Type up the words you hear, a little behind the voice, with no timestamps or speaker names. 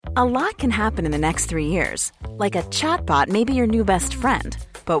A lot can happen in the next 3 years. Like a chatbot may be your new best friend.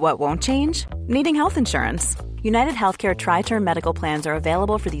 But what won't change? Needing health insurance. United Healthcare Tri-Term Medical Plans are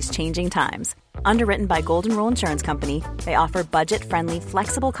available for these changing times. Underwritten by Golden Rule Insurance Company, they offer budget-friendly,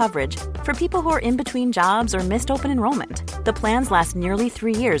 flexible coverage for people who are in between jobs or missed open enrollment. The plans last nearly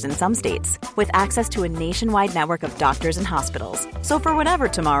 3 years in some states, with access to a nationwide network of doctors and hospitals. So for whatever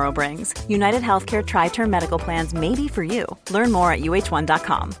tomorrow brings, United Healthcare Tri-Term Medical Plans may be for you. Learn more at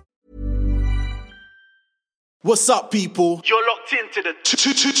uh1.com. What's up, people? You're locked into the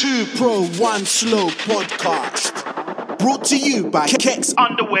 2 Pro 1 Slow podcast. Brought to you by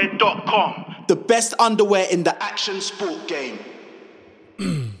kexunderwear.com. The best underwear in the action sport game.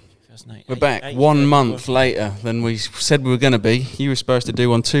 We're back 1 month later than we said we were going to be. You were supposed to do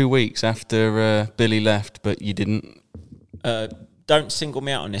one 2 weeks after Billy left, but you didn't. Don't single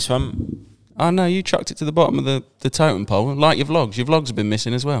me out on this one. Oh, no, you chucked it to the bottom of the totem pole, like your vlogs. Your vlogs have been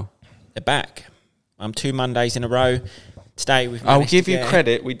missing as well. They're back. 2 Mondays in a row. Today we've I'll give you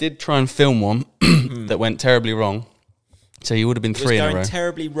credit. We did try and film one that went terribly wrong. So you would have been 3 in a row. It was going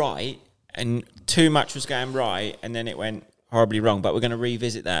terribly right, and too much was going right, and then it went horribly wrong. But we're going to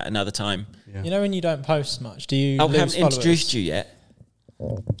revisit that another time. Yeah. You know when you don't post much, do you I haven't introduced you yet.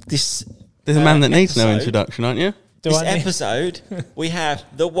 There's a man that needs no introduction, aren't you? This episode, we have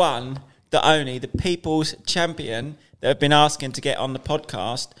the one, the only, the people's champion that have been asking to get on the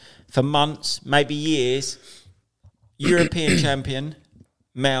podcast for months, maybe years. European champion,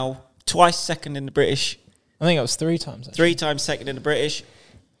 Mel, twice second in the British. I think it was 3 times. Actually. 3 times second in the British.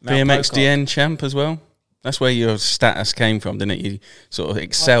 BMXDN champ as well. That's where your status came from, didn't it? You sort of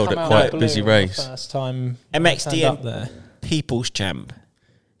excelled at quite a busy race. First time MXDN there. People's champ.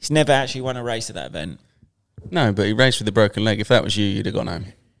 He's never actually won a race at that event. No, but he raced with a broken leg. If that was you, you'd have gone home.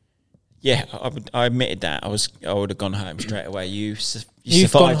 Yeah, I admitted that. I would have gone home straight away. You've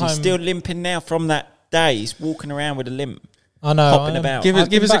survived. He's still limping now from that day. He's walking around with a limp. I know. Hopping about. Give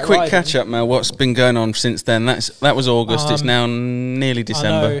us a quick catch up, Mel. What's been going on since then? That was August. It's now nearly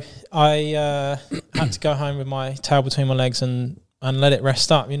December. I had to go home with my tail between my legs and let it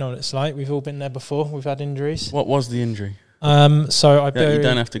rest up. You know what it's like. We've all been there before. We've had injuries. What was the injury? So I you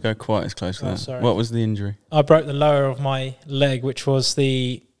don't have to go quite as close to that. Sorry. What was the injury? I broke the lower of my leg, which was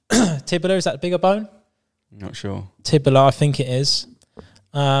the tibia. Is that the bigger bone? Not sure. Tibia, I think it is.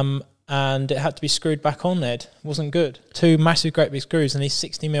 And it had to be screwed back on there. It wasn't good. 2 massive, great big screws, and these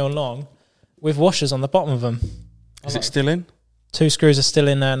 60 mil long with washers on the bottom of them. Is it still in? 2 screws are still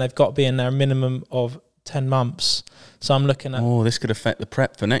in there, and they've got to be in there a minimum of 10 months. So I'm looking at... Oh, this could affect the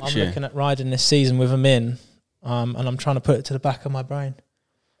prep for next year. I'm looking at riding this season with them in, and I'm trying to put it to the back of my brain.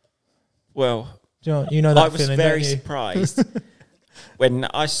 Well, you know that I was feeling, very surprised. When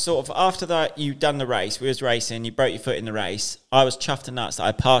I sort of, after that, you'd done the race, we was racing, you broke your foot in the race, I was chuffed to nuts that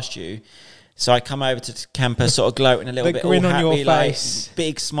I passed you. So I come over to the campus, sort of gloating a little bit, grin all on happy, your like, face.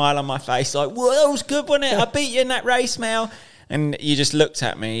 big smile on my face, like, whoa, that was good, wasn't it? I beat you in that race, Mel. And you just looked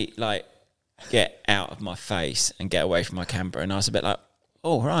at me like, get out of my face and get away from my camper. And I was a bit like,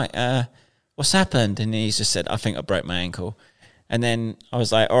 oh, right, what's happened? And he just said, I think I broke my ankle. And then I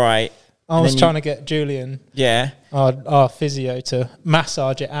was like, all right. I was trying to get Julian, our physio, to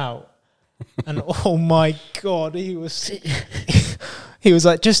massage it out, and oh my God, he was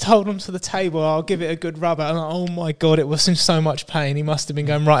like, just hold him to the table, I'll give it a good rub out. And oh my God, it was in so much pain. He must have been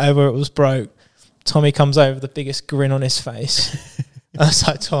going right over it was broke. Tommy comes over with the biggest grin on his face. I was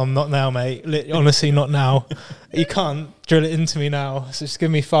like, Tom, not now, mate. Honestly, not now. You can't drill it into me now. So just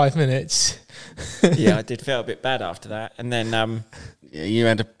give me 5 minutes. Yeah, I did feel a bit bad after that, and then. Yeah,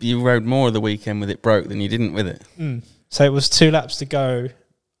 you rode more of the weekend with it broke than you didn't with it. So it was 2 laps to go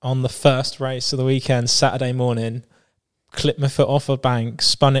on the first race of the weekend, Saturday morning. Clipped my foot off a bank,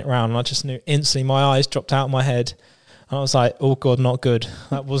 spun it round, and I just knew instantly my eyes dropped out of my head. And I was like, oh God, not good.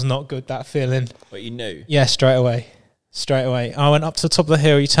 That was not good, that feeling. But you knew? Yeah, straight away. I went up to the top of the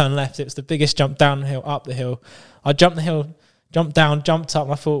hill, you turn left, it was the biggest jump down the hill, up the hill. I jumped the hill, jumped down, jumped up,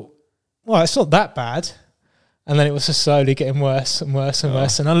 and I thought, well, it's not that bad. And then it was just slowly getting worse and worse and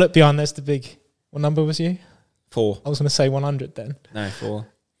worse. And I looked behind, there's the big... What number was you? 4. I was going to say 100 then. No, 4.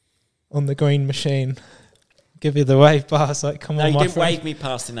 On the green machine. Give you the wave bars, like, come on, my friend. No, you didn't wave me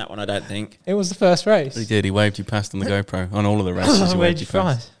past in that one, I don't think. It was the first race. He did, he waved you past on the GoPro. On all of the races, he waved you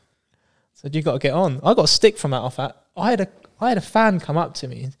past. Said, you got to get on. I got a stick from that off that. I had a fan come up to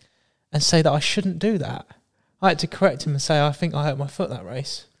me and say that I shouldn't do that. I had to correct him and say, I think I hurt my foot that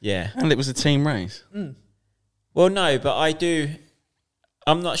race. Yeah. And it was a team race. Well, no, but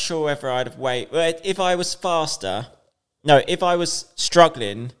I'm not sure whether I'd have waved. If I was faster, if I was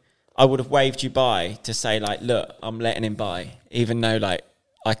struggling, I would have waved you by to say, like, look, I'm letting him by. Even though, like,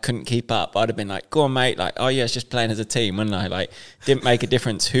 I couldn't keep up. I'd have been like, go on, mate. Like, oh, yeah, it's just playing as a team, wouldn't I? Like, didn't make a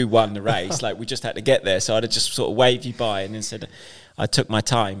difference who won the race. Like, we just had to get there. So I'd have just sort of waved you by and then said I took my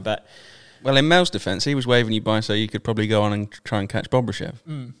time. But well, in Mel's defence, he was waving you by so you could probably go on and try and catch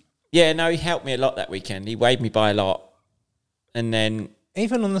Bobrashev. Yeah, no, he helped me a lot that weekend. He waved me by a lot. And then...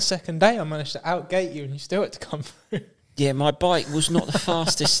 Even on the second day, I managed to outgate you and you still had to come through. Yeah, my bike was not the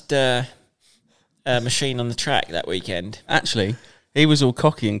fastest machine on the track that weekend. Actually... He was all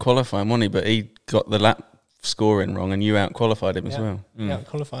cocky in qualifying, wasn't he? But he got the lap scoring wrong and you out-qualified him as well. Yeah,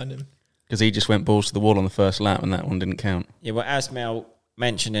 out-qualified him. Because he just went balls to the wall on the first lap and that one didn't count. Yeah, well, as Mel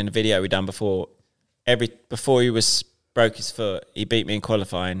mentioned in the video we done before, before he broke his foot, he beat me in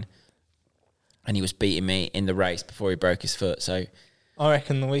qualifying and he was beating me in the race before he broke his foot. So I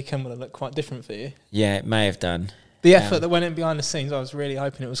reckon the weekend would have looked quite different for you. Yeah, it may have done. The effort that went in behind the scenes, I was really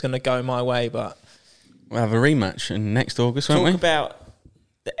hoping it was going to go my way, but... We'll have a rematch in next August, won't we? Talk about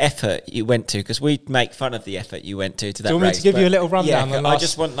the effort you went to, because we make fun of the effort you went to that race. Do you want me to give you a little rundown? Yeah, I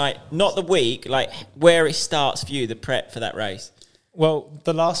just want, like, not the week, like, where it starts for you, the prep for that race. Well,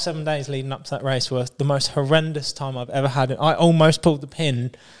 the last 7 days leading up to that race were the most horrendous time I've ever had. I almost pulled the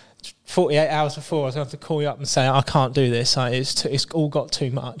pin 48 hours before. I was going to have to call you up and say, I can't do this. It's all got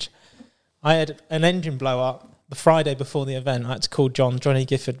too much. I had an engine blow up the Friday before the event. I had to call Johnny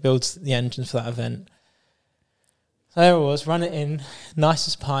Gifford builds the engines for that event. So there I was, run it in, nice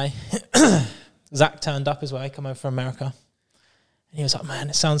as pie. Zach turned up as well, he come over from America. And he was like, man,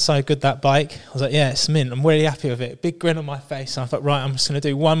 it sounds so good, that bike. I was like, yeah, it's mint, I'm really happy with it. Big grin on my face. And I thought, right, I'm just going to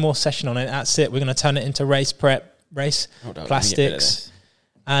do one more session on it, that's it. We're going to turn it into race prep, plastics.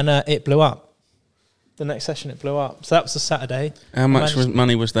 And it blew up. The next session, it blew up. So that was the Saturday. How much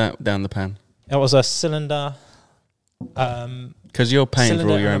money was that down the pan? It was a cylinder... Because you're paying for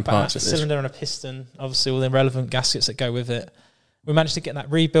all your own parts at this. Cylinder and a piston, obviously all the relevant gaskets that go with it. We managed to get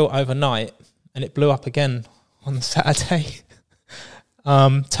that rebuilt overnight, and it blew up again on the Saturday.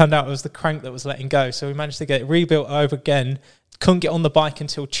 Turned out it was the crank that was letting go, so we managed to get it rebuilt over again. Couldn't get on the bike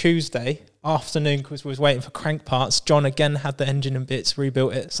until Tuesday afternoon because we was waiting for crank parts. John again had the engine and bits,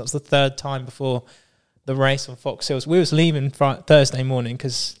 rebuilt it. So that's the third time before the race on Fox Hills. We was leaving Thursday morning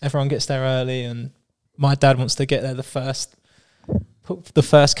because everyone gets there early, and my dad wants to get there the first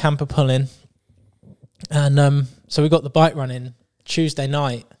camper pull in. And so we got the bike running Tuesday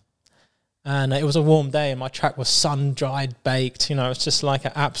night, and it was a warm day and my track was sun-dried, baked. You know, it's just like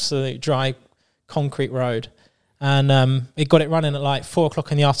an absolute dry concrete road. And it got it running at like 4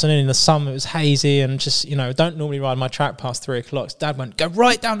 o'clock in the afternoon in the sun. It was hazy and just, you know, don't normally ride my track past 3 o'clock. So Dad went, go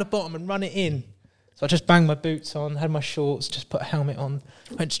right down the bottom and run it in. So I just banged my boots on, had my shorts, just put a helmet on,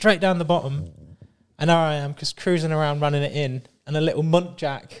 went straight down the bottom. And there I am, just cruising around running it in, and a little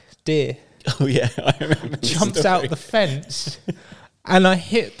muntjac deer Oh yeah, I remember. Jumps out the fence, and I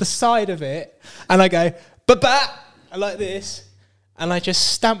hit the side of it, and I go ba-ba like this, and I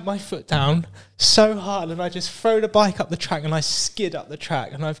just stamp my foot down so hard, and I just throw the bike up the track, and I skid up the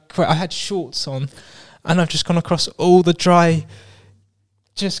track, and I had shorts on, and I've just gone across all the dry.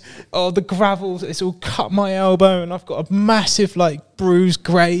 The gravel, it's all cut my elbow, and I've got a massive bruise,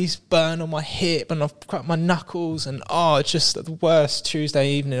 graze, burn on my hip, and I've cracked my knuckles, and it's just the worst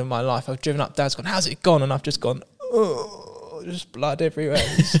Tuesday evening of my life. I've driven up, Dad's gone, how's it gone? And I've just gone, just blood everywhere.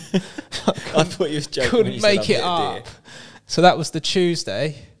 I thought you was joking. Couldn't make it up. So that was the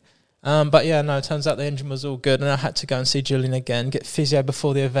Tuesday. But yeah, no, it turns out the engine was all good, and I had to go and see Julian again, get physio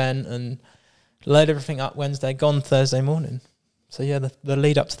before the event, and load everything up Wednesday, gone Thursday morning. So yeah, the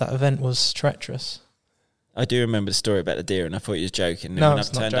lead up to that event was treacherous. I do remember the story about the deer, and I thought you was joking. And no, when I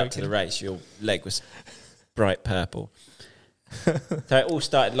turned up to the race, your leg was bright purple. So it all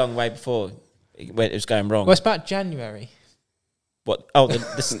started a long way before it was going wrong. Well, it's about January. What? Oh,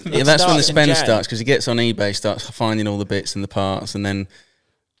 that's when the spend starts, because he gets on eBay, starts finding all the bits and the parts, and then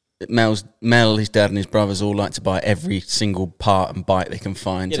Mel, his dad, and his brothers all like to buy every single part and bike they can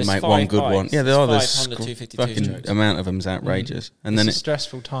find to make one good one. Yeah, there's fucking strokes. Amount of them's outrageous. And it's then a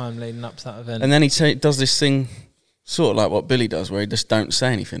stressful time leading up to that event. And then he does this thing, sort of like what Billy does, where he just don't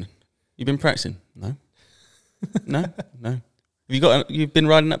say anything. You've been practicing? No. No. You've been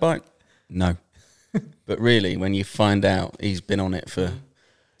riding that bike? No. But really, when you find out he's been on it for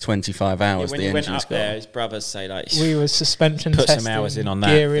 25 hours, when the he went engine's up got. there, his brothers say we were suspension put testing, some hours in on that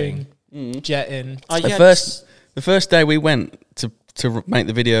gearing, thing. jetting. The first day we went to make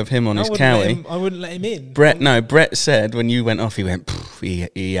the video of him on his Cowie, I wouldn't let him in. Brett said when you went off, he went,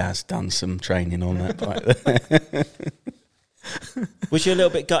 he has done some training on that bike. Was you a little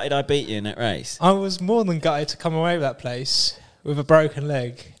bit gutted I beat you in that race? I was more than gutted to come away with that place with a broken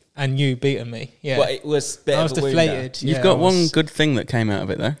leg and you beating me. Yeah, Well, it was a bit I was of a wound, deflated. You've got one good thing that came out of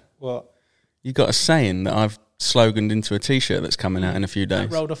it, though. What? You got a saying that I've sloganed into a T-shirt that's coming out in a few days.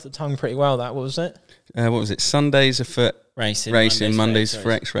 That rolled off the tongue pretty well. That, what was it? What was it? Sundays are for Racing, Mondays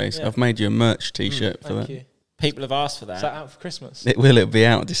for X-rays. Yeah. I've made you a merch T-shirt for that. Thank you. People have asked for Is that that. out for Christmas? It'll be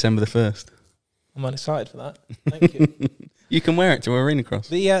out December the 1st. I'm excited for that. Thank you. You can wear it to Arena Cross.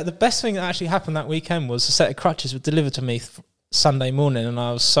 The best thing that actually happened that weekend was a set of crutches were delivered to me Sunday morning, and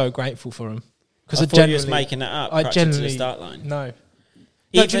I was so grateful for them. I thought you was making that up. I To generally the start line. No.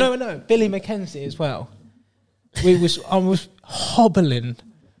 No, do you know what? No, Billy McKenzie as well. I was hobbling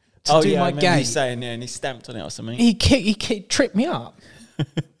to do I my remember gate. you saying, and he stamped on it or something. He tripped me up.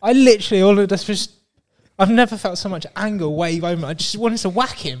 I literally, all of this was, I've never felt so much anger wave over me. I just wanted to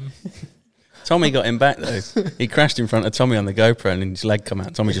whack him. Tommy got him back, though. He crashed in front of Tommy on the GoPro and his leg come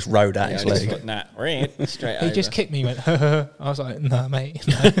out. Tommy just rode at his leg. Straight He over. just kicked me and went, I was like, no, mate.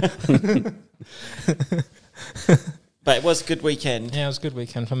 No. But it was a good weekend. Yeah, it was a good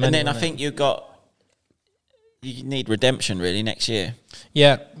weekend for me. And then I think you need redemption really next year.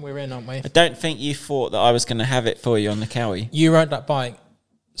 Yeah, we're in, aren't we? I don't think you thought that I was going to have it for you on the Cowie. You rode that bike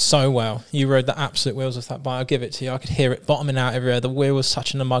so well. You rode the absolute wheels off that bike. I'll give it to you. I could hear it bottoming out everywhere. The wheel was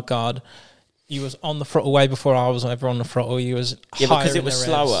touching the mudguard. You was on the throttle way before I was ever on the throttle. You was Because it was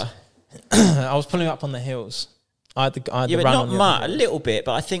slower. I was pulling up on the hills. I had the But run not on the much, a other little bit.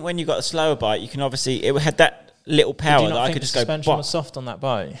 But I think when you got a slower bike, you can obviously it had that little Did power you that not I think could the just go. suspension "Bop." was soft on that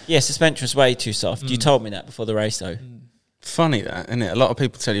bike? Yeah, suspension was way too soft. You told me that before the race, though. Funny that, isn't it? A lot of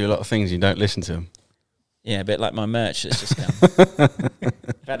people tell you a lot of things, you don't listen to them. Yeah, a bit like my merch that's just come.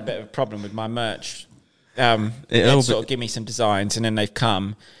 I've had a bit of a problem with my merch. They sort of give me some designs, and then they've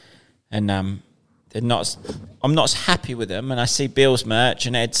come, and they're not. I'm not as happy with them, and I see Bill's merch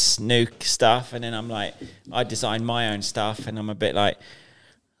and Ed's new stuff, and then I'm like, I design my own stuff, and I'm a bit like,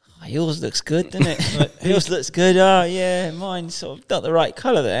 oh, yours looks good, doesn't it? Yours looks good. Oh yeah, mine's sort of not the right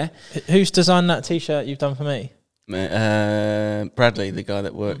colour there. Who's designed that T-shirt you've done for me? Bradley, the guy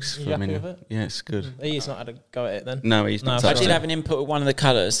that works You for happy me. with it? Yeah, it's good. He's not had a go at it then. No, he's not. No, I touched did it. have an input with one of the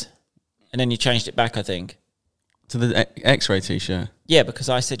colours, and then you changed it back, I think. To the X-ray T-shirt. Yeah, because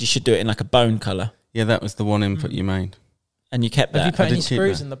I said you should do it in like a bone colour, Yeah, that was the one input you made. and you kept Have you that. put I any did keep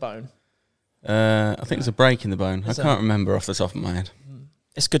screws that. in the bone? I think there's a break in the bone. Is I there? can't remember off the top of my head.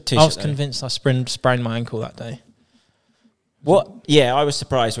 It's a good T-shirt. I was though. convinced I sprained my ankle that day. What? Yeah, I was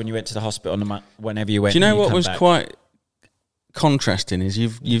surprised when you went to the hospital whenever you went. Do you know and what come was back. quite contrasting is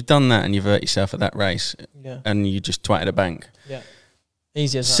you've done that and you've hurt yourself at that race Yeah, and you just twatted a bank. yeah.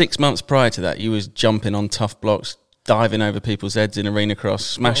 Easy as that. 6 months prior to that, you was jumping on tough blocks, diving over people's heads in Arena Cross,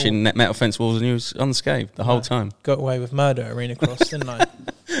 smashing metal fence walls, and you was unscathed the whole time. Got away with murder at Arena Cross, didn't I?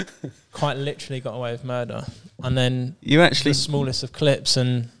 Quite literally got away with murder. And then You actually, the smallest of clips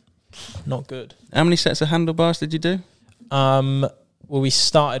and not good. how many sets of handlebars did you do? Well, we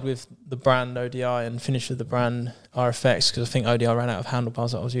started with the brand ODI and finished with the brand RFX because I think ODI ran out of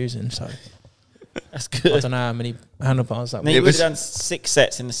handlebars that I was using. So That's I good. don't know how many handlebars that I mean, was. you would was- have done 6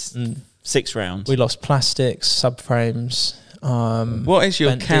 sets in the 6 rounds. We lost plastics, subframes. What is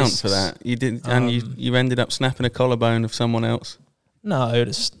your bent count discs. for that? You did, and you ended up snapping a collarbone of someone else. No,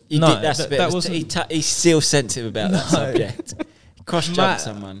 it's You no. did, that's a bit. that wasn't. He's still sensitive about that No. subject. Cross-jumped Matt,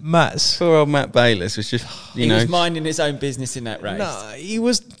 someone. Matt's. Poor old Matt Bayless was just, He was minding his own business in that race. No, he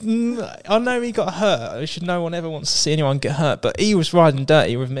was. I know he got hurt. No one ever wants to see anyone get hurt, but he was riding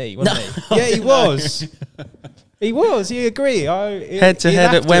dirty with me, wasn't he? Yeah, he was. He was. You agree? head to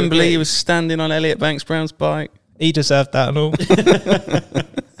head at Wembley. He was standing on Elliot Banks Brown's bike. He deserved that and all.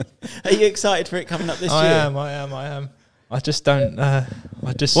 Are you excited for it coming up this year? I am. I just don't.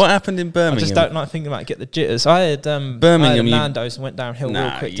 What happened in I Birmingham? just don't like thinking about get the jitters. I had Birmingham, you- Nando's and went downhill real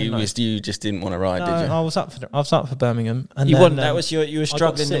Nah, quick. you didn't I? just didn't want to ride, No, did you? I was up for Birmingham. And You then, won. That was you were got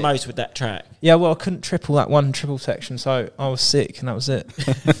struggling the sick. most with that track. Yeah, well, I couldn't triple that one triple section, so I was sick, and that was it.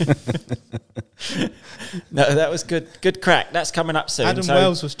 No, that was good. Good crack. That's coming up soon. Adam so,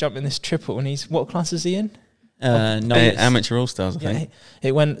 Wells was jumping this triple, and what class is he in? novice. Amateur All Stars, I Yeah, think.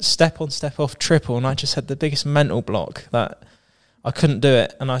 it went step on, step off, triple, and I just had the biggest mental block that I couldn't do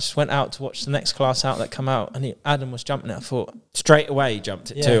it, and I just went out to watch the next class out that come out, and Adam was jumping it. I thought, Straight away, he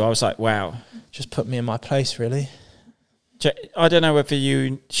jumped it Yeah. too. I was like, wow. just put me in my place, really. I don't know whether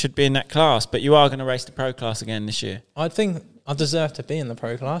you should be in that class, but you are going to race the pro class again this year. I think I deserve to be in the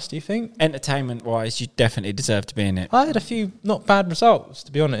pro class. Do you think? Entertainment-wise, you definitely deserve to be in it. I had a few not bad results,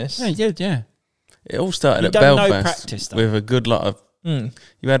 to be honest. Yeah, you did, yeah. It all started You've at done no Belfast practice, though. with a good lot of. Mm.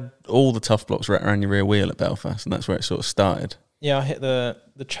 You had all the tough blocks right around your rear wheel at Belfast, and that's where it sort of started. Yeah, I hit the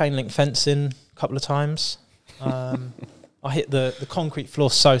chain link fencing a couple of times. I hit the concrete floor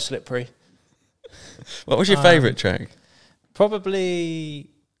so slippery. What was your favourite track? Probably,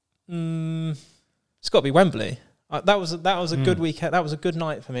 it's got to be Wembley. That was a good weekend. That was a good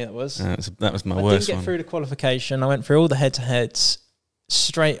night for me. That was my I worst didn't get one. through the qualification. I went through all the head-to-heads,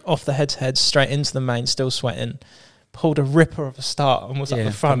 straight off the head-to-heads, straight into the main, still sweating. Pulled a ripper of a start and was at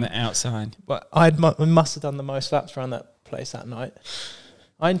the front. From the outside. But I must have done the most laps around that place that night.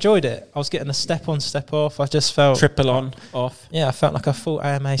 I enjoyed it. I was getting a step on, step off. I just felt... Triple on, off. Yeah, I felt like a full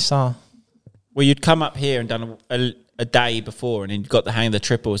AMA star. Well, you'd come up here and done a day before and then you got the hang of the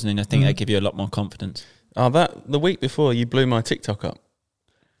triples and then I think they give you a lot more confidence. Oh, the week before you blew my TikTok up.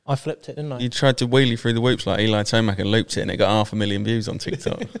 I flipped it, didn't I? You tried to wheelie through the whoops like Eli Tomac and looped it, and it got 500,000 views on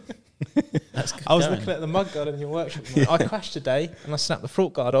TikTok. That's good. I was looking at the mud guard in your workshop. I crashed today and I snapped the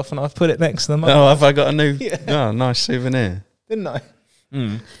front guard off and I put it next to the mud Oh, guard. have I got a new? Yeah. Oh, nice souvenir. Didn't I?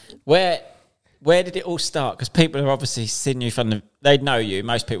 Where did it all start? Because people are obviously seeing you from they know you.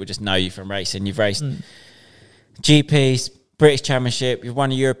 Most people just know you from racing. You've raced GPs, British Championship. You've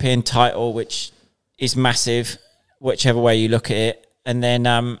won a European title, which is massive, whichever way you look at it. And then,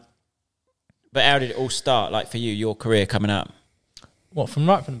 but how did it all start? Like for you, your career coming up? What, from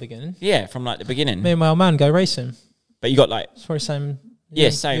the beginning? Yeah, from like the beginning. Me and my old man go racing. But you got like, It's probably same.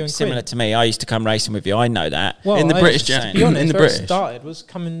 same, similar to me. I used to come racing with you. I know that. Well, In the I British used to Jam- be honest, in the where it British. started was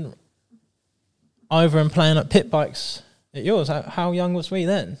coming over and playing at pit bikes at yours. How young was we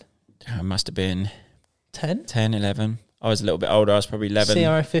then? I must have been 10? 10, 11. I was a little bit older. I was probably 11.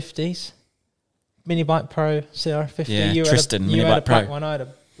 CR50s. Mini Bike Pro, CR50. Yeah, you Tristan, had Mini you had Bike a black Pro. one, I had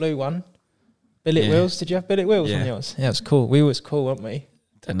a blue one. Billet Yeah. wheels. Did you have billet wheels on Yeah. yours? Yeah, it was cool. We was cool, weren't we?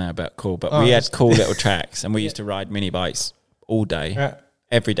 Don't know about cool, but Oh, we had that's- cool little tracks and we used to ride mini bikes all day, Yeah.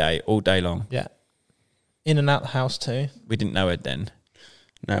 every day, all day long. Yeah. In and out the house too. We didn't know it then.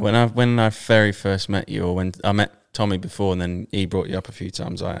 No, when I very first met you, or when I met Tommy before, and then he brought you up a few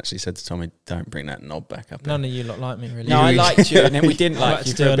times, I actually said to Tommy, "Don't bring that knob back up." None of you lot like me really. No, I liked you, and then we didn't I like had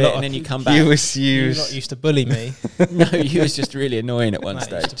you to for do a a bit, lot and of- then you come back. You was You lot used to bully me. No, you was just really annoying at one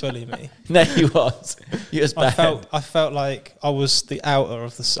Mate, used stage. to bully me. No, you was. You was bad. I felt like I was the outer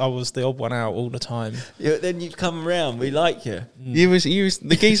of the. I was the odd one out all the time. Yeah, then you'd come around. We like you. You was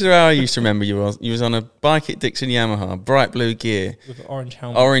the geezer I used to remember you was on a bike at Dixon Yamaha, bright blue gear, With an orange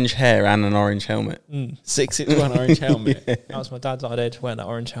helmet. orange hair and an orange helmet. 661 orange helmet. That was my dad's idea to wear that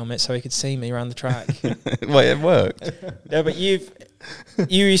orange helmet so he could see me around the track. Well, it worked. No, but you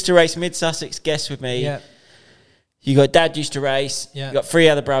used to race Mid Sussex Guess with me. Yeah, You got dad used to race. Yeah. You got 3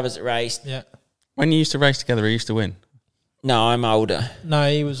 other brothers that raced. yeah. When you used to race together, he used to win. No, I'm older. No,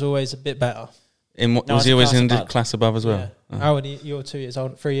 he was always a bit better. In what No, was it's he a always class in the above. class above as well? Yeah. Oh. How old are you? You're 3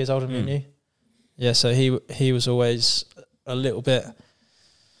 years older than you. Yeah, so he was always a little bit.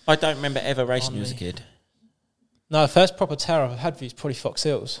 I don't remember ever racing On you as a me. kid. No, the first proper terror I've had for you is probably Fox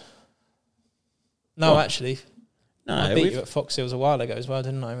Hills. No, What? actually, No, I beat we've- you at Fox Hills a while ago as well,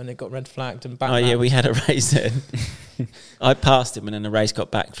 didn't I? When it got red flagged and back. Oh yeah, we had a race then. I passed him, and then the race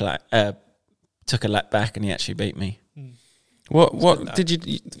got back flat. Took a lap back, and he actually beat me. What did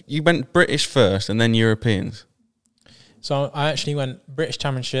you went British first and then Europeans? So I actually went British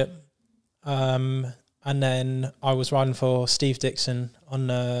Championship, and then I was riding for Steve Dixon on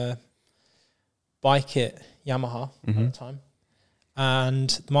the bike at Yamaha at the time.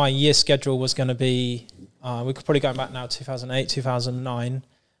 And my year schedule was going to be, we could probably go back now, 2008, 2009.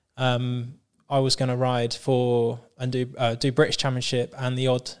 I was going to ride for and do British Championship and the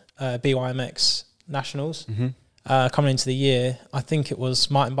odd BYMX Nationals. Coming into the year, I think it was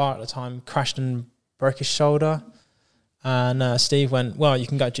Martin Barr at the time crashed and broke his shoulder. And Steve went, well, you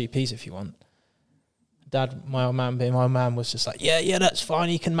can go GPs if you want. Dad, my old man being my old man, was just like, yeah, that's fine.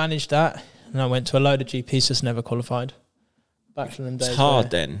 You can manage that. And I went to a load of GPs, just never qualified. Back to them days. It's hard where-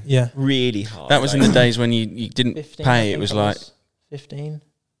 then. Yeah. Really hard. That was in the days when you didn't 15, pay. I It think was I like 15.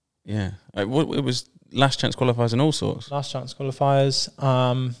 yeah, it was last chance qualifiers and all sorts. Last chance qualifiers.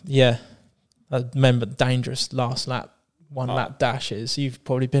 Yeah. I remember dangerous last lap, lap dashes. You've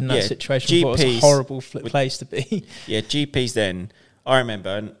probably been in that Yeah, situation before. It's a GPs horrible place to be. Yeah, GPs then. I remember,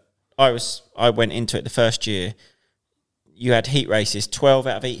 and I went into it the first year. You had heat races, 12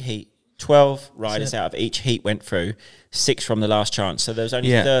 out of each heat. 12 riders out of each heat went through, 6 from the last chance. So there was only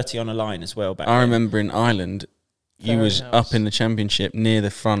 30 on a line as well back I then. remember in Ireland, you was Fairyhouse. up in the championship near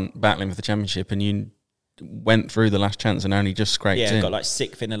the front battling for the championship, and you went through the last chance and only just scraped Yeah, in. got like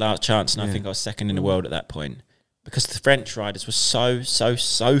 6th in the last chance, and I think I was 2nd in the world at that point. Because the French riders were so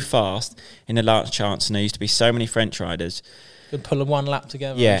fast in the last chance, and there used to be so many French riders. Could pull a one lap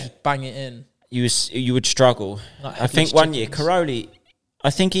together Yeah. and just bang it in. You would struggle. Like I think headless one year, chickens. Caroli, I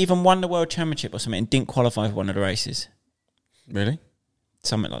think he even won the world championship or something and didn't qualify for one of the races. Really?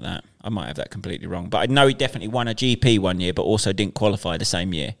 Something like that. I might have that completely wrong. But I know he definitely won a GP one year, but also didn't qualify the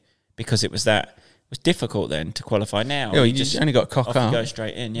same year because it was difficult then to qualify now. Yeah, you just only got cock up. Go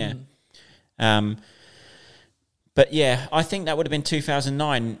straight in, yeah. But yeah, I think that would have been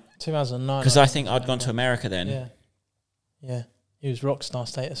 2009. 2009. Because I think I'd gone to America then. Yeah. Yeah. He was rock star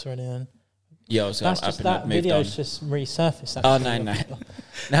status already then. Yeah, I was That's up just and that moved video's on. just resurfaced. Oh, Actually.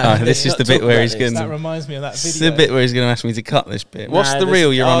 No. This is the bit where he's going That to... reminds me of that This is video. the bit where he's going to ask me to cut this bit. What's the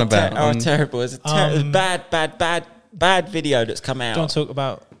reel you're on about? Terrible. It's a bad video that's come out. Do you want to talk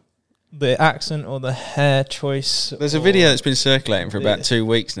about the accent or the hair choice? There's a video that's been circulating for about 2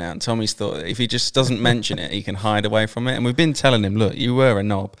 weeks now, and Tommy's thought that if he just doesn't mention it, he can hide away from it. And we've been telling him, look, you were a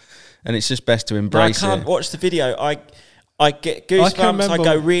knob, and it's just best to embrace it. I can't watch the video. I get goosebumps. I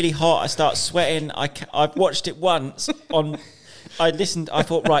go really hot. I start sweating. I've watched it once on. I listened. I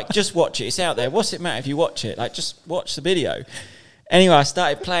thought, right, just watch it. It's out there. What's it matter if you watch it? Like, just watch the video. Anyway, I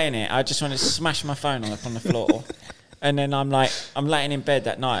started playing it. I just wanted to smash my phone on the floor. And then I'm laying in bed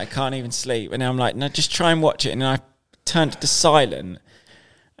that night. I can't even sleep. And then I'm like, no, just try and watch it. And then I turned it to silent,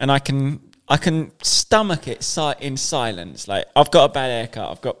 and I can stomach it in silence. Like, I've got a bad haircut.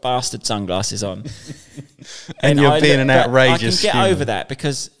 I've got bastard sunglasses on. and you're being an outrageous I can get human. over that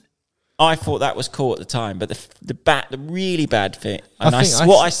because I thought that was cool at the time. But the really bad thing, and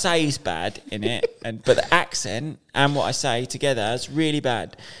what I say is bad in it, but the accent and what I say together is really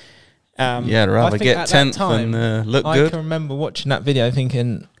bad. Yeah, I'd rather get 10th than look good. I can remember watching that video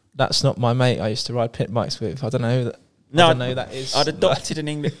thinking, that's not my mate I used to ride pit bikes with. I don't know that. No, I don't know who that is. I'd adopted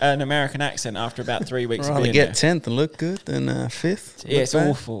an American accent after about 3 weeks of Rather being get there. 10th and look good than 5th. Yeah, it's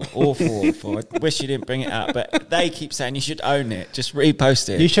awful. I wish you didn't bring it up, but they keep saying you should own it. Just repost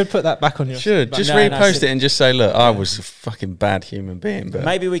it. You should put that back on your... Just repost it and just say, look, I was a fucking bad human being. But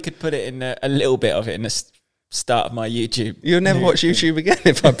maybe we could put it in a little bit of it in the start of my YouTube. You'll never watch YouTube again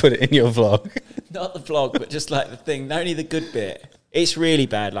if I put it in your vlog. Not the vlog, but just like the thing. Only the good bit. It's really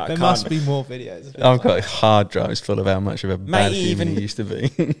bad. Like, there must be more videos. I've got hard drives full of how much of a bad human he used to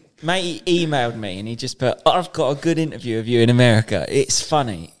be. Mate, he emailed me and he just put, I've got a good interview of you in America. It's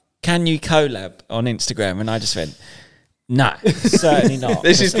funny. Can you collab on Instagram? And I just went, no, certainly not.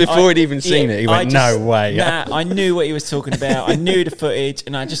 This is before he'd even seen it. He went, no way. Nah, I knew what he was talking about. I knew the footage,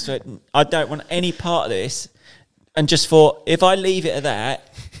 and I just went, I don't want any part of this. And just thought, if I leave it at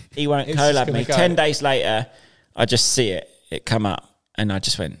that, he won't collab me. 10 days later, I just see it come up, and I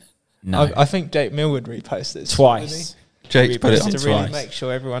just went, no. I think Jake Millwood reposted it twice. Jake's put it on to twice. really make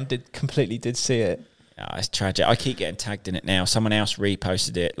sure everyone completely did see it. Oh, it's tragic. I keep getting tagged in it now. Someone else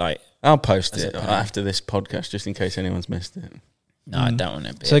reposted it. Like, I'll post it after this podcast, just in case anyone's missed it. No, I don't want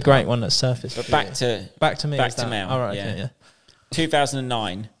to be. It's a great one that surfaced. But back to me. Back to Mel. All right, okay, yeah.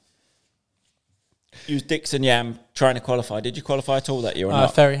 2009. You was Dixon Yam trying to qualify. Did you qualify at all that year or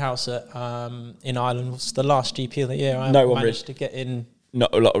not? Ferry House in Ireland was the last GP of the year. I managed to get in.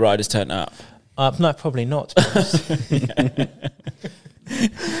 Not a lot of riders turned up. No, probably not. To be honest.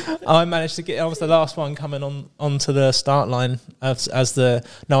 I managed to get. I was the last one coming onto the start line I actually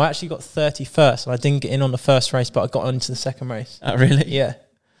got 31st, and I didn't get in on the first race, but I got into the second race. Oh, really? Yeah.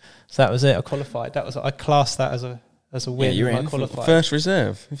 So that was it. I qualified. I classed that as a win. Yeah, you're in. I qualified. First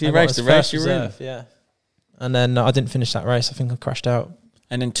reserve. If you raced the race, you're in. Yeah. And then I didn't finish that race. I think I crashed out.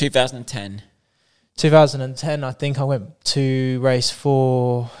 And in 2010? 2010, I think I went to race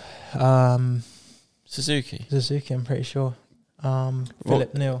for Suzuki, I'm pretty sure.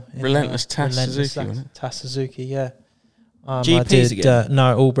 Philip Neal. Relentless Tass Suzuki, wasn't it? Tass Suzuki, yeah. GPs again?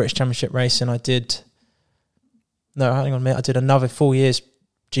 No, all British Championship racing. I did... No, hang on a minute. I did another 4 years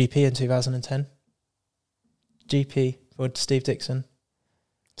GP in 2010. GP for Steve Dixon.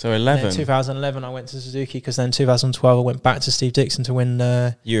 So 11. Then 2011 I went to Suzuki, because then 2012 I went back to Steve Dixon to win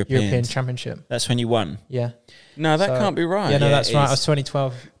the European Championship. That's when you won? Yeah. No, that can't be right. Yeah, no, that's right. I was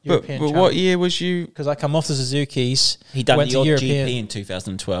 2012 European But what year was you... Because I come off the Suzuki's. He done the odd GP in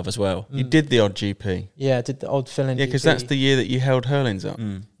 2012 as well. You did the odd GP. Yeah, I did the odd fill-in GP. Yeah, because that's the year that you held Hurlings up.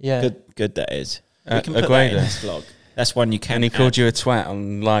 Yeah. Good that is. We can put that in this vlog. That's one you can. And he called you a twat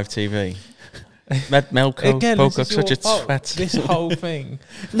on live TV. Melco, Pocock, such a twat. This whole thing.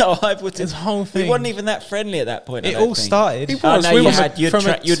 No, I wouldn't. This whole thing. We wasn't even that friendly at that point. It all started.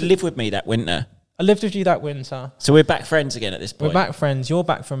 You'd live with me that winter. I lived with you that winter. So we're back friends again at this point. We're back friends. You're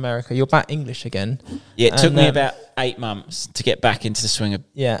back from America. You're back English again. Yeah, it took me about 8 months to get back into the swing of...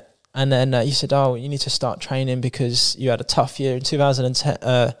 Yeah. And then you said, you need to start training because you had a tough year in 2010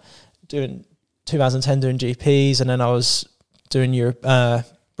 doing GPs, and then I was doing your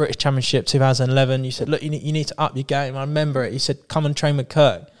British Championship 2011. You said, look, you need to up your game. I remember it. You said, come and train with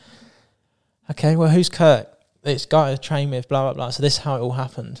Kirk. Okay, well, who's Kirk? this guy I trained with, blah, blah, blah. So this is how it all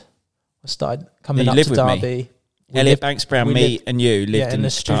happened. I started coming up live to with me? Derby. Elliot Banks Brown, and you lived in the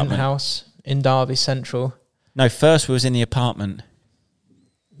a student apartment. house in Derby Central. No, first we was in the apartment.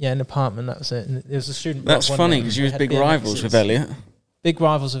 Yeah, in the apartment, that was it. And it was a student. That's block, funny wasn't it? because you We was had big BMXs. rivals with Elliot. Big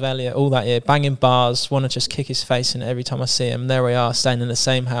rivals with Elliot all that year, banging bars, want to just kick his face in it every time I see him. There we are, staying in the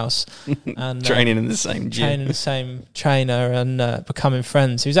same house. And Training in the same gym. training the same trainer and becoming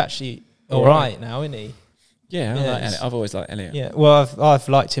friends. He's actually all right now, isn't he? Yeah, I Yeah, like Elliot. I've always liked Elliot. Yeah, well, I've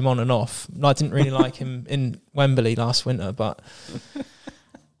liked him on and off. I didn't really like him in Wembley last winter, but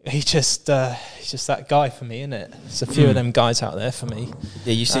he's just that guy for me, isn't it? There's a few of them guys out there for me.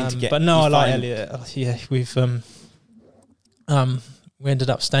 Yeah, you seem to get. But no, you I like find- Elliot. Yeah, we ended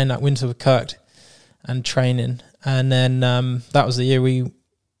up staying that winter with Kirk and training, and then that was the year we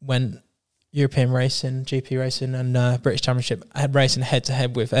went European racing, GP racing, and British Championship. I had racing head to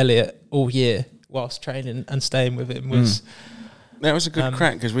head with Elliot all year whilst training and staying with him was. That was a good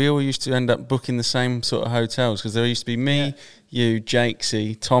crack because we all used to end up booking the same sort of hotels because there used to be me, you,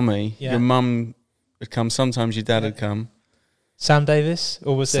 Jakesy, Tommy, your mum would come, sometimes your dad would come. Sam Davis,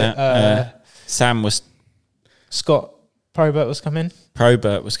 or was it Sam was Scott Probert was coming?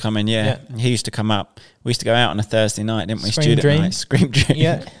 Probert was coming, yeah. He used to come up. We used to go out on a Thursday night, didn't we? Scream Student Dream. night. Scream Dream.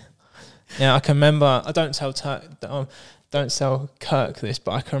 Yeah. Yeah, I can remember, I don't tell Kirk this,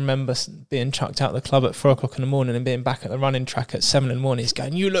 but I can remember being chucked out of the club at 4 o'clock in the morning and being back at the running track at 7 in the morning. He's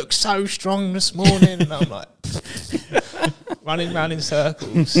going, "You look so strong this morning." And I'm like, running round in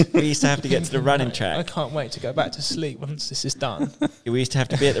circles. We used to have to get to the running I track. can't wait to go back to sleep once this is done. We used to have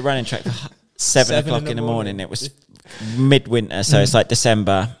to be at the running track for 7 o'clock in the morning. It was midwinter, so it's like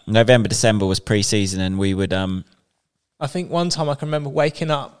November, December was pre-season, and we would... I think one time I can remember waking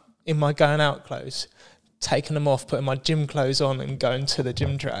up in my going out clothes, taking them off, putting my gym clothes on and going to the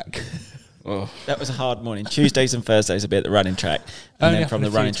gym track. Oh. That was a hard morning. Tuesdays and Thursdays would be at the running track, and Only then from the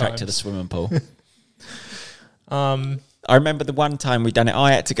happened a running few track to the times. swimming pool. I remember the one time we done it,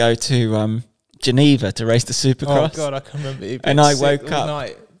 I had to go to Geneva to race the Supercross. Oh God, I can remember you being And I sick woke all up.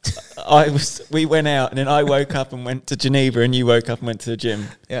 night. We went out, and then I woke up and went to Geneva, and you woke up and went to the gym.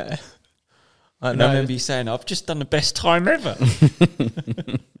 Yeah. And I remember you saying, "I've just done the best time ever."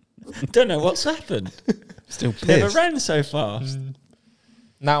 Don't know what's happened. Still Never pissed. ran so fast.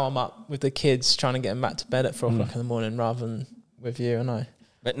 Now I'm up with the kids trying to get them back to bed at 4 o'clock in the morning rather than with you and I.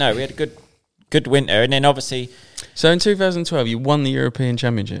 But no, we had a good winter, and then obviously So in 2012, you won the European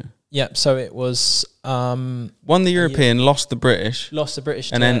Championship. Yep, so it was... Won the European, lost the British, lost the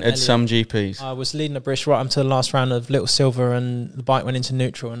British and to entered Elliot. some GPs. I was leading the British right until the last round of Little Silver, and the bike went into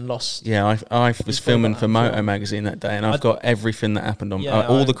neutral and lost. Yeah, I was Before filming that for as Moto well. Magazine that day, and I've got everything that happened on Yeah,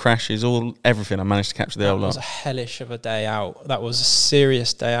 all the crashes, everything. I managed to capture the That whole was lot. a hellish of a day out. That was a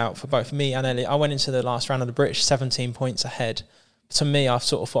serious day out for both me and Elliot. I went into the last round of the British 17 points ahead. To me, I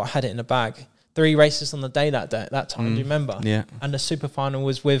sort of thought I had it in the bag. 3 races on the day that time, do you remember? Yeah. And the super final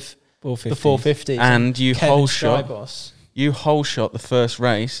was with 450s. the 450s. And you Kevin whole shot. Strybos. You whole shot the first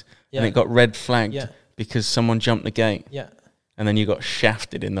race, Yeah. and it got red flagged Yeah. because someone jumped the gate, Yeah, and then you got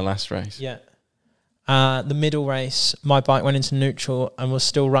shafted in the last race. yeah. The middle race, my bike went into neutral and was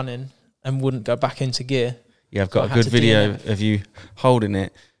still running and wouldn't go back into gear. Yeah, I've So I got a had good to video DNF. of you holding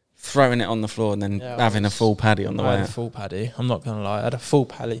it, throwing it on the floor, and then Yeah, having a was- full paddy on the I way had a out. full paddy. I'm not going to lie. I had a full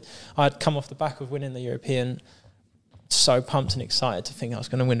paddy. I'd come off the back of winning the European, so pumped and excited to think I was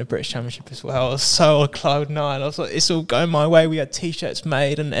going to win the British Championship as well. I was so on cloud nine. I was like, it's all going my way. We had T-shirts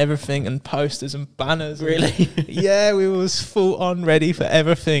made and everything and posters and banners. Really? Yeah, we was full on ready for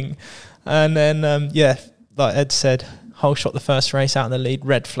everything. And then, like Ed said, whole shot the first race out in the lead,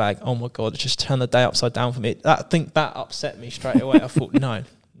 red flag. Oh my God, it just turned the day upside down for me. I think that upset me straight away. I thought, no.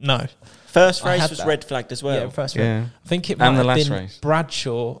 First I race had was that. red flagged as well. Yeah, first Yeah. race. I think it And might the have last been race.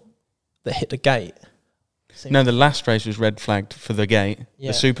 Bradshaw that hit the gate. No, the last race was red flagged for the gate,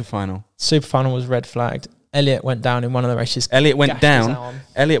 Yeah. the super final. Super final was red flagged. Elliot went down in one of the races. Elliot went gashed his down. arm.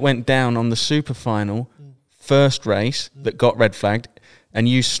 Elliot went down on the super final, first race that got red flagged, and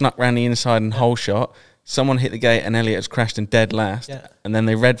you snuck round the inside and whole shot. Someone hit the gate and Elliot was crashed and dead last. Yeah. And then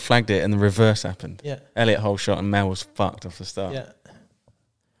they red flagged it and the reverse happened. Yeah. Elliot whole shot and Mel was fucked off the start. Yeah.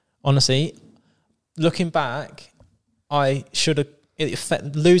 Honestly, looking back, I should have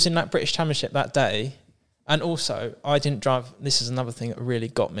losing that British Championship that day, and also I didn't drive. This is another thing that really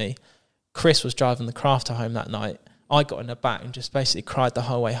got me. Chris was driving the crafter home that night. I got in the back and just basically cried the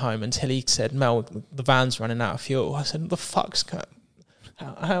whole way home until he said, "Mel, the van's running out of fuel." I said, "The fuck's going?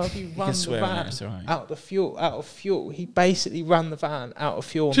 How have you run the swear on van that, it's all right. out of fuel?" He basically ran the van out of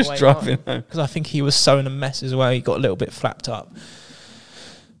fuel on Just the way driving home. because I think he was so in a mess as well. He got a little bit flapped up.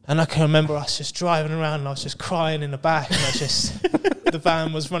 And I can remember us just driving around and I was just crying in the back, and the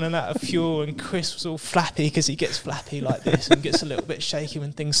van was running out of fuel, and Chris was all flappy because he gets flappy like this and gets a little bit shaky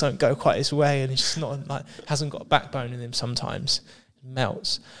when things don't go quite his way, and he's just not like, hasn't got a backbone in him sometimes,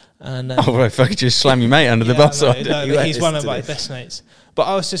 melts. And if I could just slam your mate under the bus. No, he's one of my best mates. But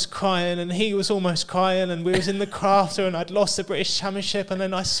I was just crying, and he was almost crying, and we was in the crafter, and I'd lost the British Championship, and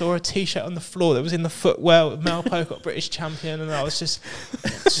then I saw a T-shirt on the floor that was in the footwell, Mel Pocock British Champion, and I was it's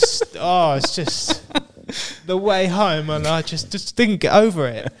just the way home, and I just didn't get over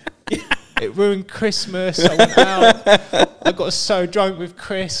it. It ruined Christmas. I went out. I got so drunk with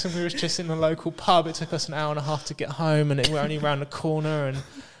Chris, and we was just in the local pub. It took us an hour and a half to get home, and we're only around the corner, and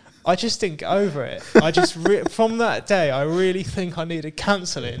I just didn't get over it. I just from that day, I really think I needed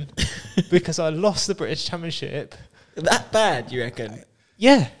counselling because I lost the British Championship. That bad, you reckon?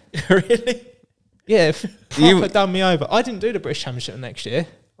 Yeah. Really? Yeah, proper done me over. I didn't do the British Championship next year.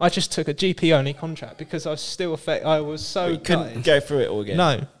 I just took a GP only contract because I was still I was so you couldn't go through it all again.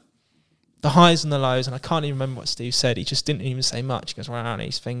 No. The highs and the lows, and I can't even remember what Steve said. He just didn't even say much. He goes, "Wow,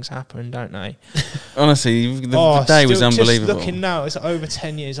 these things happen, don't they?" Honestly, the day was unbelievable. Just looking now, it's over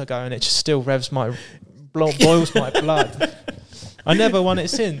 10 years ago, and it just still boils my blood. I never won it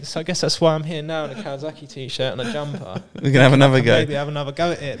since. I guess that's why I'm here now in a Kawasaki T-shirt and a jumper. We can have another go. Maybe have another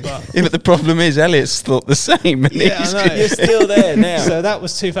go at it, but yeah, but the problem is Elliot's thought the same. And yeah, I know. You're still there now. So that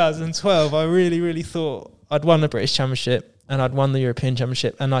was 2012. I really, really thought I'd won the British Championship and I'd won the European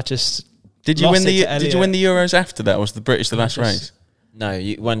Championship, and I just Did you win the Euros after that? Was the British the last race? No,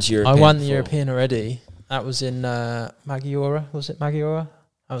 you won European. I won the European already. That was in Maggiora. Was it Maggiora?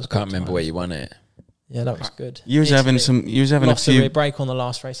 I can't remember where you won it. Yeah, that was good. You was having a few break on the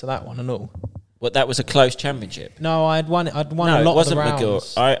last race of that one and all. What, that was a close championship? No, I'd won it. I'd won a lot of the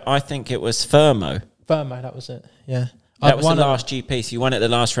rounds. I think it was Fermo. Fermo, that was it. Yeah, that was the last GP. So you won it the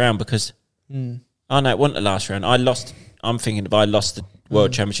last round because. Oh no, it wasn't the last round. I lost. I'm thinking if I lost the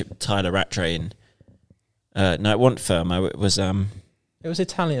World Championship to Tyler Rattray and. No, it wasn't Fermo. It was. It was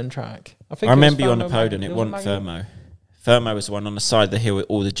Italian track. I remember you on the podium. It wasn't Fermo. Fermo was the one on the side of the hill with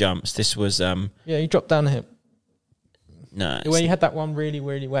all the jumps. This was... yeah, you dropped down the hill. No. When you had that one really,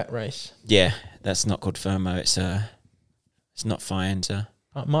 really wet race. Yeah, that's not called Fermo. It's not Faenza.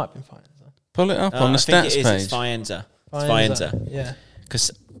 Oh, it might have been Faenza. Pull it up on the stats page. It's Faenza. It's Faenza. Yeah. Because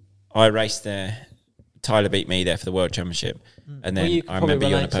I raced there. Tyler beat me there for the World Championship. And then I remember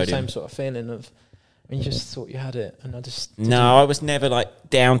you on the podium. The same sort of feeling of... when you just thought you had it, and I just... No, I was never,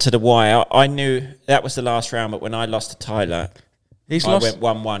 down to the wire. I knew that was the last round, but when I lost to Tyler, I went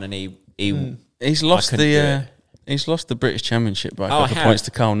 1-1, and he's lost he's lost the British Championship by a couple of points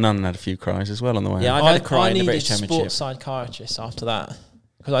to Carl Nunn and had a few cries as well on the way. Yeah, I've had a cry in the British Championship. I needed sports psychiatrist after that,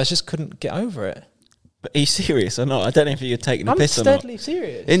 because I just couldn't get over it. But are you serious or not? I don't know if you're taking a piss or not. I'm steadily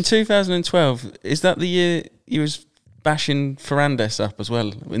serious. In 2012, is that the year you was bashing Ferrandes up as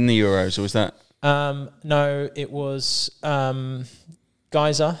well in the Euros, or was that... no, it was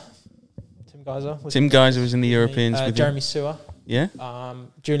Geyser. Tim Geyser. Tim Geyser was in the Europeans with Jeremy Sewer. Yeah.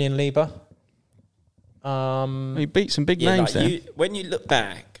 Julian Lieber. He beat some big names there. When you look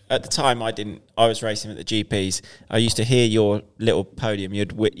back, at the time I was racing at the GPs. I used to hear your little podium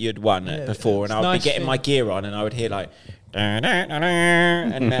you'd won it before, and I would be getting my gear on, and I would hear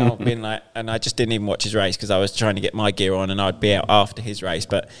and now being and I just didn't even watch his race because I was trying to get my gear on, and I'd be out after his race,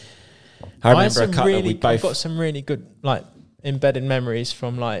 but. I remember a couple that we both... I've got some really good, embedded memories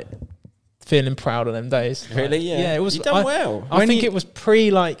from, feeling proud of them days. Really? Yeah. Yeah, it was... You've done well. I think it was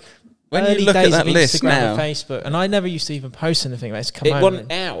when you look at that list now, and Facebook, and I never used to even post anything. It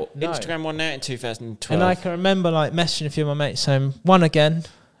wasn't out. No. Instagram wasn't out in 2012. And I can remember, messaging a few of my mates saying, won again.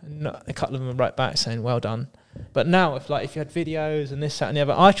 And a couple of them would write back saying, well done. But now, if you had videos and this, that, and the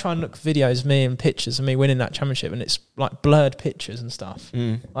other, I try and look for videos of me and pictures of me winning that championship, and it's blurred pictures and stuff.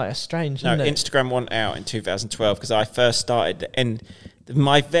 It's strange. No, isn't it? Instagram wasn't out in 2012 because I first started, and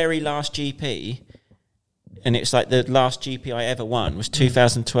my very last GP, and it's the last GP I ever won was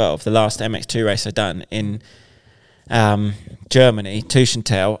 2012, the last MX2 race I done in Germany,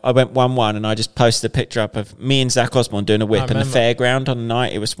 Tuschenthal. I went 1-1, and I just posted a picture up of me and Zach Osborne doing a whip in the fairground on the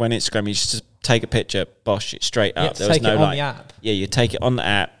night. It was when Instagram, you just take a picture, bosh it straight up. There was no on the app. Yeah, you take it on the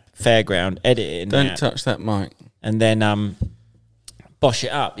app, fairground, edit it in the app. Don't touch that mic. And then bosh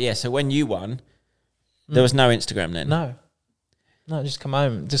it up. Yeah, so when you won, there was no Instagram then. No, just come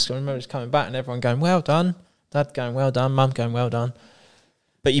home. Just remember just coming back and everyone going, well done. Dad going, well done. Mum going, well done.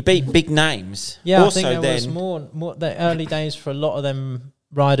 But you beat big names. Yeah, also, I think there was more the early days for a lot of them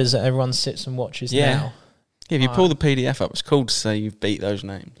riders that everyone sits and watches now. Yeah, if you pull the PDF up, it's cool to say you've beat those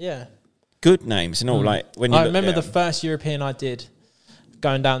names. Yeah. Good names and all. When you I remember the first European I did,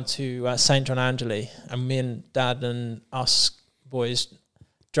 going down to St John Angeli, and me and Dad and us boys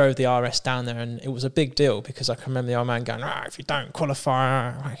drove the RS down there, and it was a big deal because I can remember the old man going, if you don't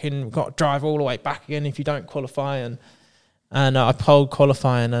qualify, we've got to drive all the way back again if you don't qualify. And I polled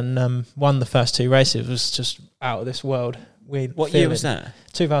qualifying and won the first 2 races. It was just out of this world. What year was that?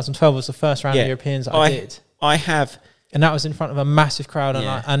 2012 was the first round of Europeans I did. I have. And that was in front of a massive crowd,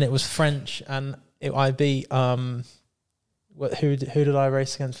 and it was French, and I beat... who did I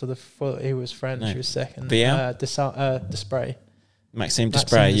race against for he was French, he was second. Desprez. Maxime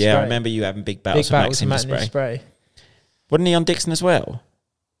Desprez, yeah. I remember you having big battles with Maxime Desprez. Wasn't he on Dixon as well?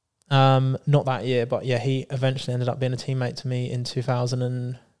 Not that year, but yeah, he eventually ended up being a teammate to me in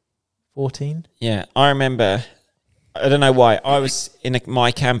 2014. Yeah, I remember, I don't know why, I was in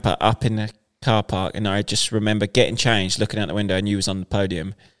my camper up in the car park, and I just remember getting changed, looking out the window, and you was on the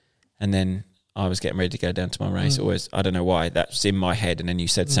podium, and then I was getting ready to go down to my race. Always, I don't know why, that was in my head, and then you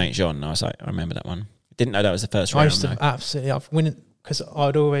said St John, and I was like, I remember that one. Didn't know that was the first round. I used to absolutely, I've won because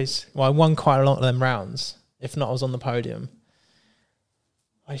I'd always, I won quite a lot of them rounds. If not, I was on the podium.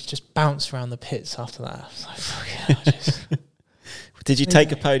 I used to just bounce around the pits after that. I was like, fuck yeah. Did you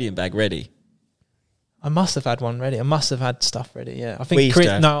take a podium bag ready? I must have had one ready. I must have had stuff ready, yeah. I think Chris,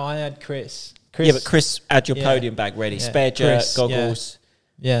 I had Chris. Yeah, but Chris had your podium bag ready. Yeah. Spare jerk, goggles.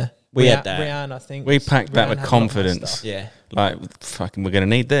 Yeah. We had that. Rianne, I think. We packed that with confidence. Yeah. Like, fucking, we're going to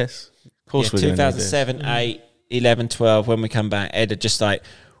need this. Of course we're going to need this. 2007, 8, 11, 12, when we come back, Ed had just like,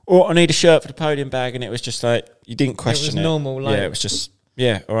 I need a shirt for the podium bag. And it was just like, you didn't question it. It was normal. Like, yeah, it was just,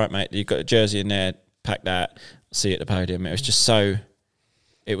 all right, mate, you've got a jersey in there, pack that, see you at the podium. It was just so,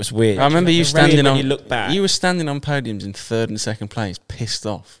 it was weird. I remember you standing on, you look back. You were standing on podiums in 3rd and 2nd place, pissed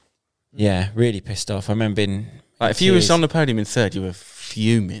off. Yeah, really pissed off. I remember being... Like, if you was on the podium in 3rd, you were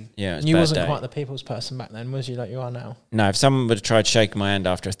fuming. Yeah, it was you bad wasn't day. quite the people's person back then, was you, like you are now? No, if someone would have tried shaking my hand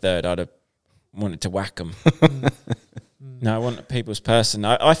after a 3rd, I'd have wanted to whack them. No, I want a people's person.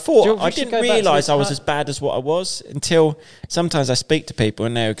 I thought, I didn't realise I was as bad as what I was until sometimes I speak to people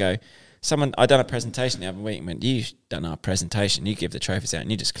and they'll go, I done a presentation the other week and went, you've done our presentation, you give the trophies out and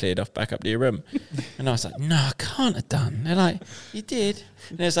you just cleared off back up to your room. And I was like, no, I can't have done. They're like, you did.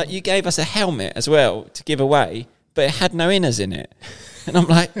 And it was like, you gave us a helmet as well to give away, but it had no inners in it. And I'm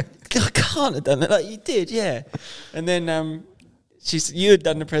like, I can't have done that. Like, you did, yeah. And then you had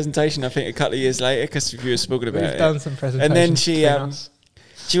done the presentation, I think, a couple of years later because you were speaking about it. We've done some presentations. And then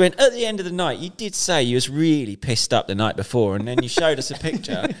she went, at the end of the night, you did say you was really pissed up the night before, and then you showed us a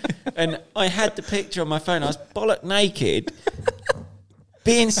picture. And I had the picture on my phone. I was bollock naked,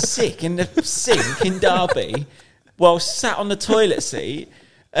 being sick in the sink in Derby, while sat on the toilet seat.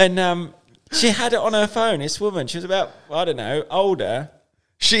 And she had it on her phone, this woman. She was about, I don't know, older.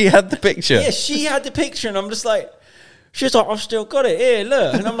 She had the picture? Yeah, she had the picture, and I'm just like... She was like, I've still got it here,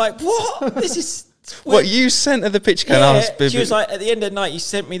 look. And I'm like, what? This is... What, you sent her the picture? Yeah, she was like, at the end of the night, you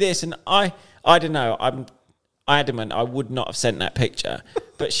sent me this. And I don't know, I'm adamant I would not have sent that picture.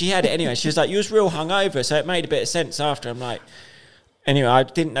 But she had it anyway. She was like, you was real hungover, so it made a bit of sense after. I'm like... Anyway, I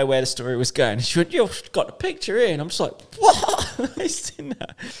didn't know where the story was going. She went, you've got the picture here. And I'm just like, what?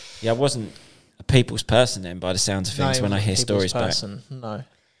 Yeah, I wasn't a people's person then, by the sounds of things, when I hear stories back. No.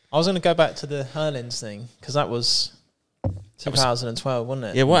 I was going to go back to the Hurlins thing, because that was... 2012, wasn't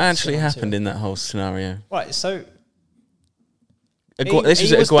it? Yeah, what actually happened in that whole scenario? Right, so this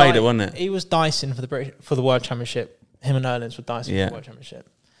was at Aguada, wasn't it? He was dicing for the World Championship. Him and Erlins were dicing for the World Championship,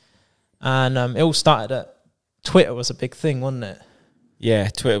 and it all started at Twitter was a big thing, wasn't it? Yeah,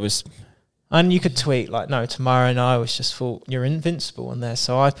 Twitter was. And you could tweet like, "No, tomorrow," and I always just thought you're invincible on there.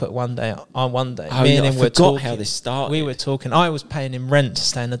 So I put one day. Oh, me and him were talking. How this started. We were talking. I was paying him rent to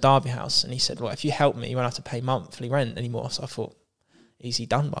stay in the Derby house, and he said, "Well, if you help me, you won't have to pay monthly rent anymore." So I thought, easy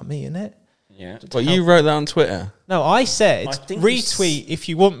done by me, innit? Yeah. Well, you wrote that on Twitter. No, I said retweet if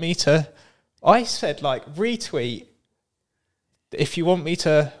you want me to. I said like retweet if you want me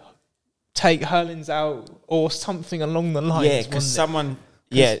to take Hurlins out or something along the lines. Yeah, because someone.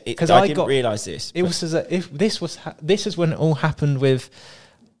 Yeah, because I didn't realise this. It was as if this is when it all happened with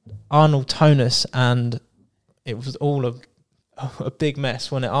Arnold Tonus, and it was all a big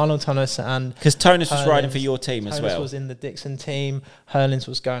mess, wasn't it? Arnold Tonus and because Tonus was riding for your team as well. Tonus was in the Dixon team. Hurlins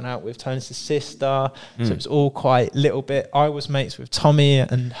was going out with Tonus' sister, so it was all quite little bit. I was mates with Tommy,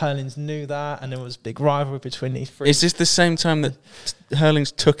 and Hurlins knew that, and there was a big rivalry between these three. Is this the same time that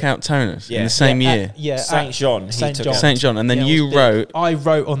Hurlins took out Tonus in the same year? St John. St John, and then you wrote. I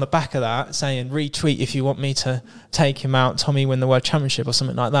wrote on the back of that saying retweet if you want me to take him out, Tommy win the World Championship or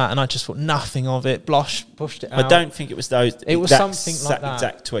something like that, and I just thought nothing of it. Blosh pushed it out. I don't think it was those. It was something like that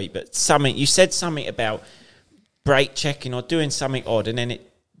exact tweet, but something you said something about brake checking or doing something odd, and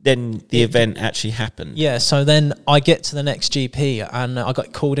then the event actually happened. Yeah, so then I get to the next GP and I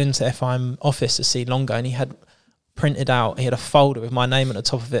got called into FIM office to see Longo, and he had a folder with my name at the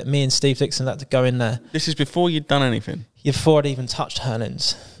top of it. Me and Steve Dixon had to go in there. This is before you'd done anything? Yeah, before I'd even touched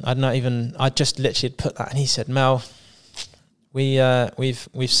Hurlins. I just literally had put that, and he said, Mel, we've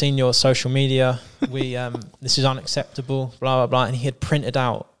seen your social media. This is unacceptable, blah, blah, blah. And he had printed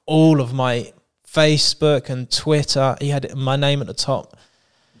out all of my Facebook and Twitter. He had my name at the top.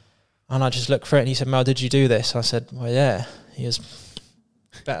 And I just looked for it, and he said, Mel, did you do this? I said, well, yeah. He was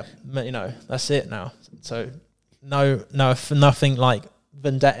better, that's it now. So nothing like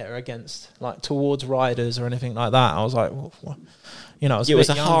vendetta against, like, towards riders or anything like that. I was like, well, it was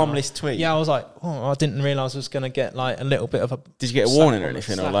a harmless tweet. Yeah, I was like, I didn't realise I was going to get like a little bit of a. Did you get a warning or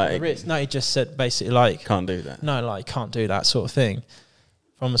anything, or like? No, he just said basically like, can't do that. No, like, can't do that sort of thing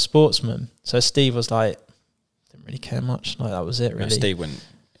from a sportsman. So Steve was like, didn't really care much. Like, that was it, really. No, Steve wouldn't.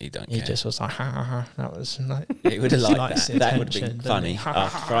 He just was like, ha ha ha. That was like, he would have liked that. That would have been funny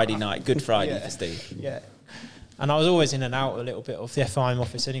after Friday night. Good Friday for Steve. Yeah. And I was always in and out a little bit of the FIM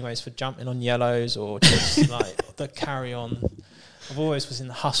office anyways for jumping on yellows or just like the carry on. I've always was in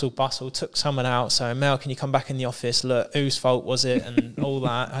the hustle bustle, took someone out. So, Mel, can you come back in the office? Look, whose fault was it? And all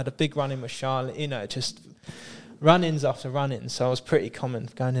that. I had a big run-in with Charlotte, just run-ins after run-ins. So I was pretty common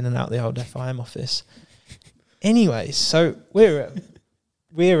going in and out the old FIM office. Anyways, so we're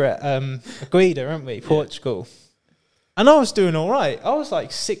at Aguida, aren't we? Portugal. And I was doing all right. I was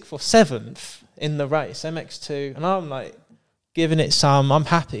like 6th or 7th in the race, MX2. And I'm like giving it some. I'm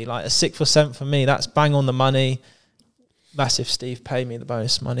happy. Like a 6th or 7th for me, that's bang on the money. Massive Steve paid me the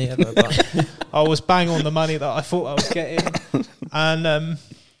bonus money ever. But I was bang on the money that I thought I was getting. And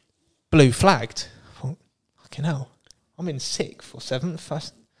blue flagged. I thought, fucking hell. I'm in 6th or 7th. I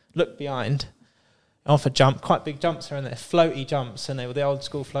looked behind. Off a jump, quite big jumps are in there, floaty jumps, and they were the old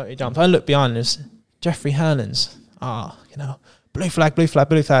school floaty jumps. I looked behind, there's Jeffrey Hurlins. Blue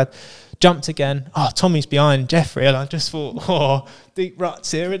flag. Jumped again. Tommy's behind Jeffrey, and I just thought, deep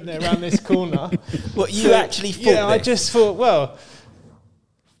ruts here, isn't there, around this corner? What, you actually thought? Yeah, I just thought, well,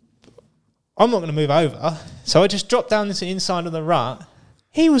 I'm not going to move over. So I just dropped down into the inside of the rut.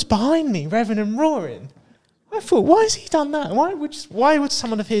 He was behind me, revving and roaring. I thought, why has he done that? Why would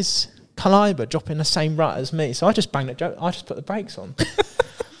someone of his calibre drop in the same rut as me? So I just banged it. I just put the brakes on.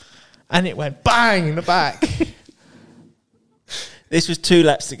 And it went bang in the back. This was 2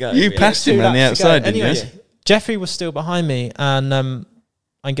 laps to go. You passed him on the outside, didn't you? Jeffrey was still behind me, and I'm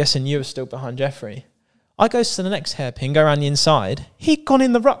guessing you were still behind Jeffrey. I go to the next hairpin, go around the inside. He'd gone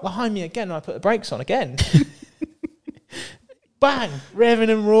in the rut behind me again, and I put the brakes on again. Bang! Revving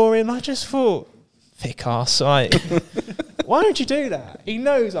and roaring. I just thought, thick ass, right? Why would you do that? He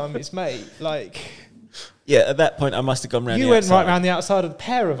knows I'm his mate. Like, yeah, at that point, I must have gone round the outside. You went right round the outside of the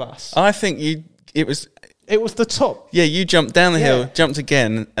pair of us. I think it was the top. Yeah, you jumped down the hill, jumped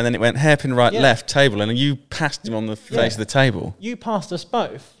again, and then it went hairpin right, left, table, and you passed him on the face of the table. You passed us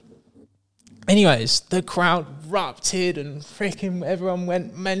both. Anyways, the crowd erupted and freaking everyone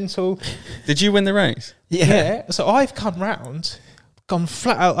went mental. Did you win the race? Yeah. So I've come round, gone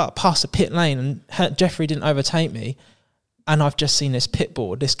flat out up past the pit lane, and Jeffrey didn't overtake me. And I've just seen this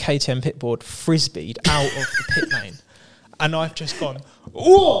KTM pit board frisbeed out of the pit lane. And I've just gone,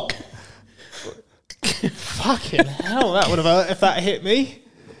 whoa! Fucking hell, that would have hurt if that hit me.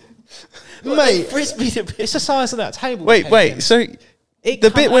 Mate, frisbeed it's the size of that table. Wait, so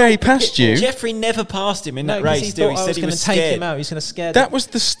the bit where he passed you... Jeffrey never passed him in that race, he said he was going to take him out. He was going to scare That was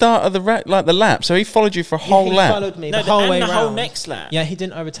the start of the lap, so he followed you for a whole lap. He followed me the whole way around. The whole next lap. Yeah, he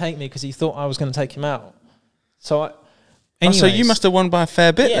didn't overtake me because he thought I was going to take him out. So so you must have won by a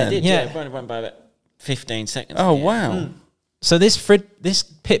fair bit then. I did, yeah. Won by about 15 seconds. Oh, wow. So this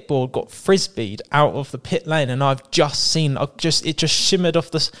pit board got frisbeed out of the pit lane, and I've just seen it just shimmered off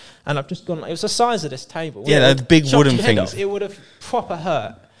this, and I've just gone. It was the size of this table. Yeah, the big wooden things. It would have proper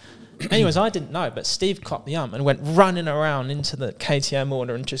hurt. Anyways, I didn't know, but Steve caught the and went running around into the KTM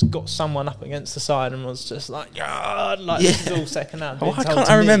order and just got someone up against the side and was just like, this is all second hand. Why can't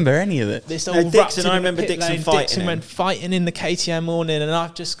I remember any of it? This all Dixon, I remember Dixon fighting. Dixon went fighting in the KTM morning, and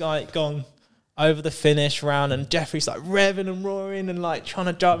I've just gone over the finish round, and Jeffrey's like revving and roaring and like trying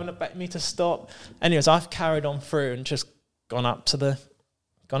to drive and bet me to stop. Anyways, I've carried on through and just gone up to the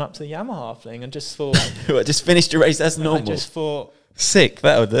Yamaha thing and just thought, just finished your race as normal. I just thought, sick,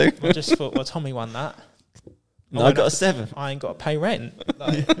 that'll do. I just thought, well, Tommy won that. No, I got a 7. I ain't got to pay rent.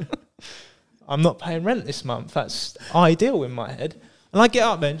 Like, I'm not paying rent this month. That's ideal in my head. And I get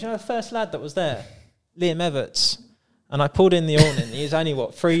up then. Do you know the first lad that was there? Liam Everts. And I pulled in the awning. He's only,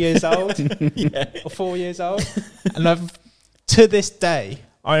 3 years old? Or 4 years old? And to this day,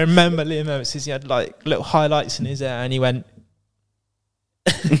 I remember Liam Evans, he had like little highlights in his hair, and he went...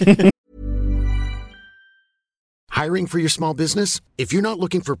 Hiring for your small business? If you're not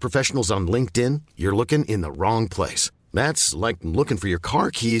looking for professionals on LinkedIn, you're looking in the wrong place. That's like looking for your car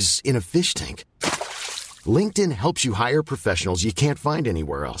keys in a fish tank. LinkedIn helps you hire professionals you can't find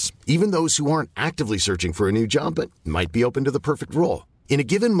anywhere else, even those who aren't actively searching for a new job but might be open to the perfect role. In a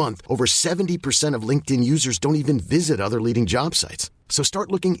given month, over 70% of LinkedIn users don't even visit other leading job sites. So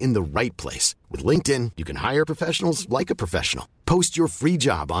start looking in the right place. With LinkedIn, you can hire professionals like a professional. Post your free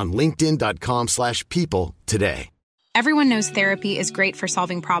job on linkedin.com/people today. Everyone knows therapy is great for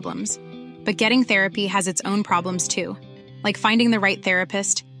solving problems, but getting therapy has its own problems too, like finding the right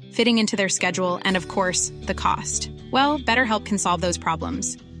therapist, fitting into their schedule, and of course, the cost. Well, BetterHelp can solve those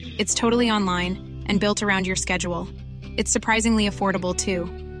problems. It's totally online and built around your schedule. It's surprisingly affordable too.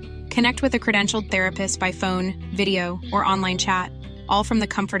 Connect with a credentialed therapist by phone, video, or online chat, all from the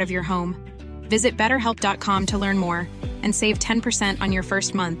comfort of your home. Visit BetterHelp.com to learn more and save 10% on your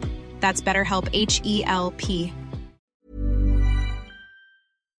first month. That's BetterHelp, H-E-L-P.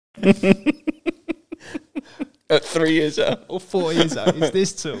 At 3 years old. Or 4 years old. It's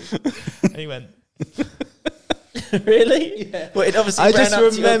this tall. And he went... Really? Yeah. Well, it obviously I ran just up to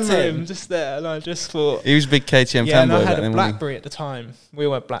your remember 10. him just there, and I just thought... He was a big KTM Yeah, and I fanboy had back a then, wasn't BlackBerry at the time. We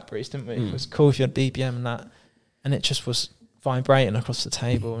were Blackberries, didn't we? It was cool if you had BBM and that. And it just was vibrating across the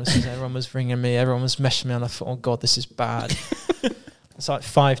table. And so everyone was ringing me, everyone was messaging me, and I thought, oh God, this is bad. It's like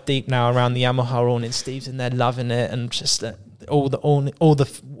 5 deep now around the Yamaha awning. Steve's in there loving it, and just all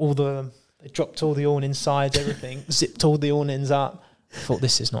the they dropped all the awning sides, everything, zipped all the awnings up. I thought,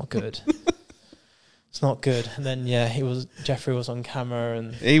 this is not good. It's not good. And then Jeffrey was on camera,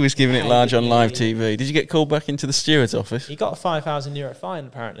 and he was giving it large on live TV. Did you get called back into the steward's office? He got a €5,000 fine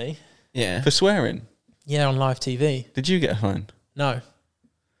apparently. Yeah. For swearing? Yeah, on live TV. Did you get a fine? No.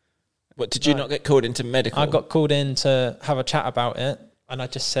 What, did you not get called into medical? I got called in to have a chat about it, and I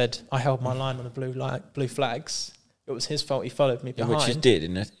just said I held my line on the blue flags. It was his fault. He followed me behind. Which you did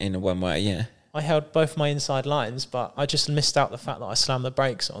in a one way, yeah. I held both my inside lines, but I just missed out the fact that I slammed the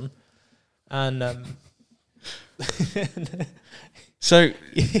brakes on. And so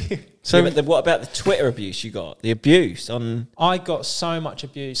but what about the Twitter abuse you got? The abuse on... I got so much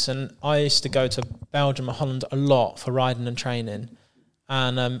abuse, and I used to go to Belgium and Holland a lot for riding and training.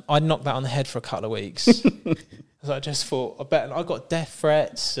 And I knocked that on the head for a couple of weeks. So I just thought, I got death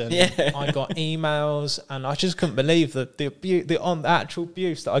threats, and I got emails, and I just couldn't believe the actual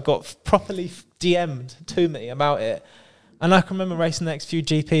abuse that I got properly DM'd to me about it. And I can remember racing the next few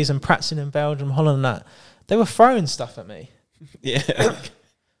GPs and practicing in Belgium, Holland, and that. They were throwing stuff at me. Yeah.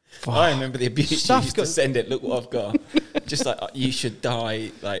 I remember the abuse you used to send it. Look what I've got. Just like, you should die,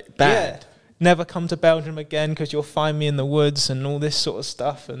 like, bad. Yeah. Never come to Belgium again because you'll find me in the woods and all this sort of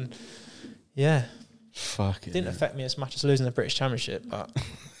stuff. And yeah. Fuck it. Didn't affect me as much as losing the British Championship, but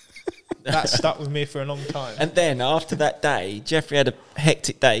that stuck with me for a long time. And then after that day, Jeffrey had a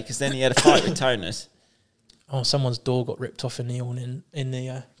hectic day because then he had a fight with Tonus. Oh, someone's door got ripped off in the awning in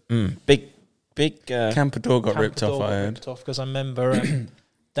the big camper door got ripped off. I heard because I remember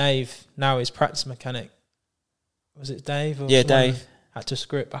Dave, now he's practice mechanic. Was it Dave? Or yeah, Dave had to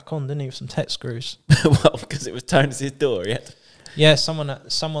screw it back on, didn't he, with some tech screws? Well, because it was Tonus's door. He had to... Yeah,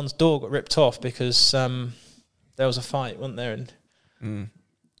 someone's door got ripped off because there was a fight, wasn't there? And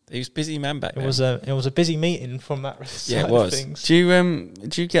he was a busy man back then. It was a busy meeting from that side it was. Of things. Do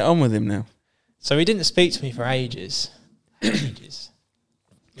you get on with him now? So he didn't speak to me for ages. Like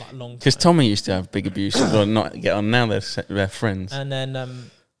a long time. Because Tommy used to have big abuse or not get on. Now they're friends. And then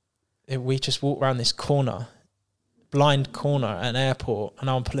we just walked around this blind corner at an airport, and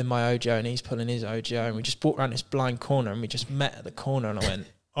I'm pulling my OGO and he's pulling his OGO, and we just walked around this blind corner and we just met at the corner, and I went,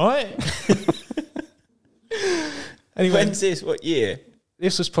 all right. And when's this? What year?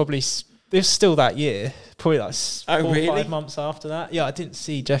 This was still that year, probably like 4 or 5 months after that. Yeah, I didn't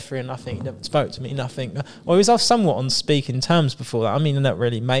see Jeffrey or nothing. He never spoke to me, nothing. Well, he was somewhat on speaking terms before that. I mean, they're not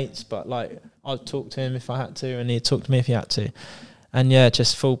really mates, but like I'd talk to him if I had to, and he'd talk to me if he had to. And yeah,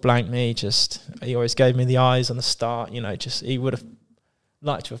 just full blank me. He always gave me the eyes on the start. He would have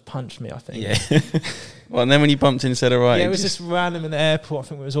liked to have punched me, I think. Yeah. Well, and then when you bumped in and said, all right. Yeah, it was just random in the airport. I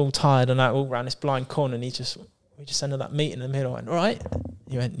think we was all tired and all around this blind corner, and we just ended that meeting in the middle. I went, all right?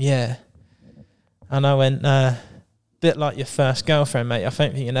 He went, yeah. And I went, bit like your first girlfriend, mate. I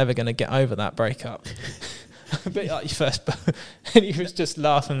don't think you're never going to get over that breakup. A bit like your first. And he was just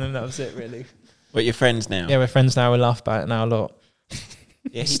laughing, and that was it, really. But you're friends now? Yeah, we're friends now. We laugh about it now a lot.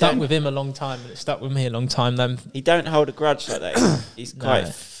 Yeah, it stuck with him a long time, and it stuck with me a long time. Then he don't hold a grudge like that. He's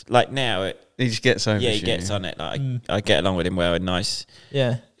quite like now. He just gets over. Yeah, he gets on it. Like I get along with him well. Nice.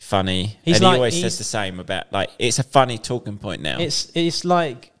 Yeah, funny. He's and like, he always says the same about like it's a funny talking point now. It's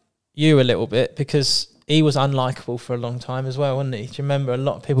like you a little bit because he was unlikable for a long time as well, wasn't he? Do you remember a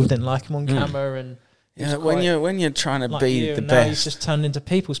lot of people didn't like him on camera and. Yeah, when you're trying to like be the now best, he's just turned into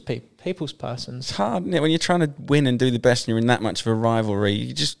people's person. It's hard, isn't it? When you're trying to win and do the best, and you're in that much of a rivalry,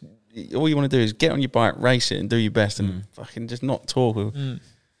 you just all you want to do is get on your bike, race it, and do your best, and fucking just not talk.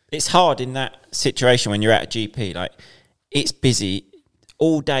 It's hard in that situation when you're at a GP. Like it's busy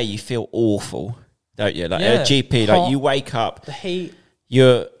all day. You feel awful, don't you? Like at a GP, like you wake up, the heat.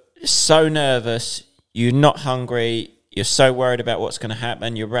 You're so nervous. You're not hungry. You're so worried about what's going to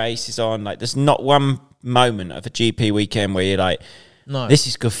happen. Your race is on. Like, there's not one moment of a GP weekend where you're like, no, this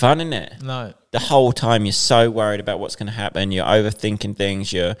is good fun, isn't it? No. The whole time you're so worried about what's going to happen. You're overthinking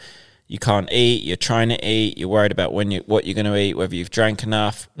things. You can't eat. You're trying to eat. You're worried about what you're going to eat, whether you've drank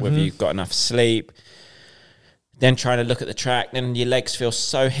enough, whether you've got enough sleep. Then trying to look at the track. Then your legs feel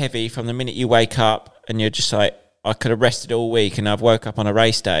so heavy from the minute you wake up, and you're just like, I could have rested all week, and I've woke up on a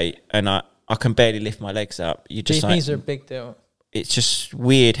race day, and I can barely lift my legs up. You just GPs are a big deal. It's just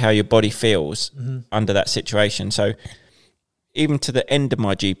weird how your body feels under that situation. So even to the end of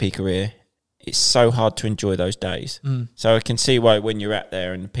my GP career, it's so hard to enjoy those days. So I can see why when you're out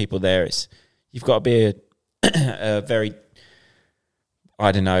there and people there, you've got to be a very,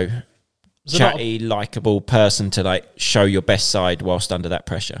 I don't know, chatty, likeable person to like show your best side whilst under that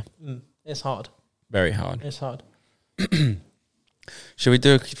pressure. It's hard. Very hard. It's hard. Shall we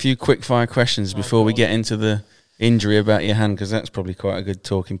do a few quick fire questions before we get into the injury about your hand? Because that's probably quite a good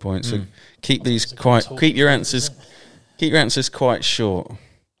talking point. So keep your answers quite short.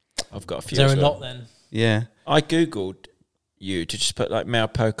 I've got a few. Is there as a well. lot then? Yeah. I googled you to just put like male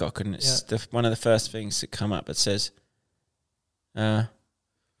Pocock, and it's one of the first things that come up that says male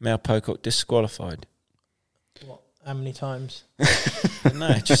Pocock disqualified. What? How many times? No,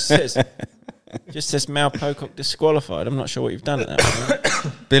 it just says male Pocock disqualified. I'm not sure what you've done at that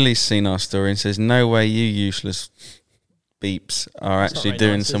point. Billy's seen our story and says, no way you useless beeps are actually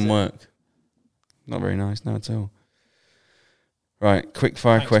doing nice, some work. Not very nice, no at all. Right, quick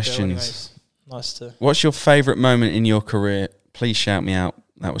fire questions. Nice to. What's your favourite moment in your career? Please shout me out.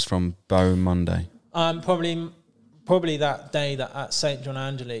 That was from Bo Monday. Probably that day that at St John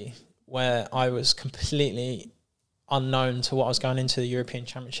Angeli where I was completely unknown to what I was going into the European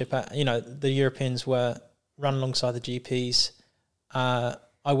Championship at. You know, the Europeans were run alongside the GPs.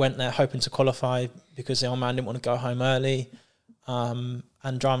 I went there hoping to qualify because the old man didn't want to go home early, and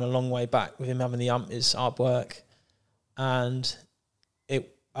driving a long way back with him having the ump is hard work. And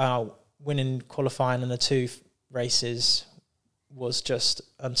it winning qualifying in the two races was just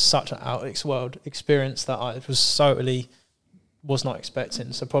such an out of this world experience that I was not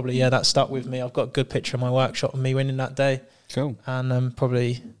expecting. So probably, that stuck with me. I've got a good picture of my workshop of me winning that day. Cool. And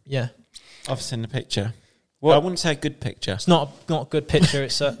probably, I've seen the picture. Well, I wouldn't say a good picture. It's not a good picture.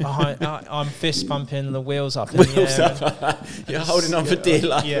 It's I'm fist pumping the wheels up in the air. You're holding on for dear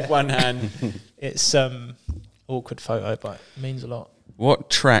life with one hand. It's awkward photo, but it means a lot. What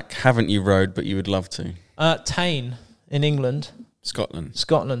track haven't you rode but you would love to? Tain in England.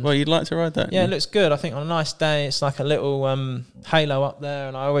 Scotland. Well, you'd like to ride that? Yeah, it looks good. I think on a nice day, it's like a little halo up there,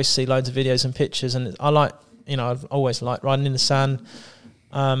 and I always see loads of videos and pictures, and I like, I've always liked riding in the sand.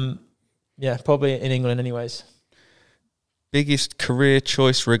 Probably in England anyways. Biggest career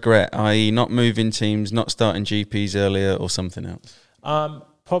choice regret, i.e. not moving teams, not starting GPs earlier, or something else?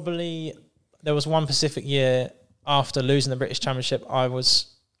 Probably there was one specific year after losing the British Championship, I was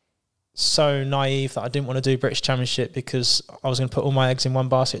so naive that I didn't want to do British Championship because I was going to put all my eggs in one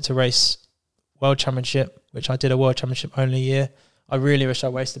basket to race World Championship, which I did a World Championship only year. I really wish I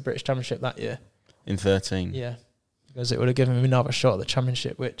wasted British Championship that year. In 13? Yeah, because it would have given me another shot at the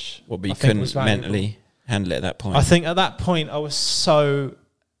Championship, which but you couldn't mentally handle it at that point. I think at that point I was so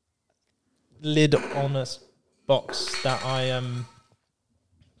lid on a box that I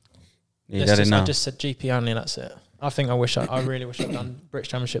I just said GP only and that's it. I think I really wish I'd done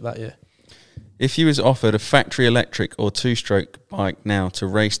British Championship that year. If you was offered a factory electric or two-stroke bike now to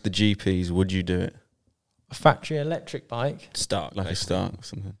race the GPs, would you do it? A factory electric bike? Start. Like basically. A start or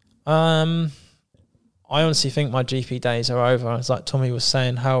something? I honestly think my GP days are over. It's like Tommy was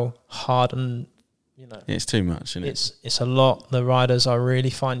saying, how hard and, it's too much, isn't it? It's a lot. The riders are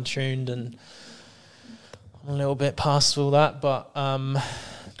really fine-tuned and I'm a little bit past all that, but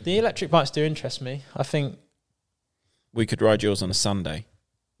the electric bikes do interest me. I think we could ride yours on a Sunday.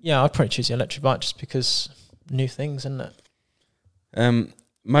 Yeah, I'd probably choose the electric bike just because new things, isn't it?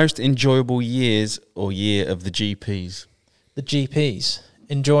 Most enjoyable years or year of the GPs? The GPs.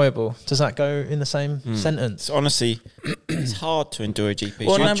 Enjoyable. Does that go in the same sentence? Honestly, it's hard to enjoy GPs.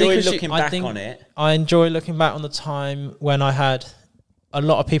 Well, you no, enjoy because looking back on it. I enjoy looking back on the time when I had a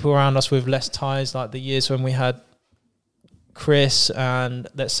lot of people around us with less ties, like the years when we had Chris and,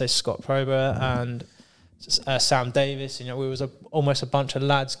 let's say, Scott Prober and Sam Davis. You know, we was almost a bunch of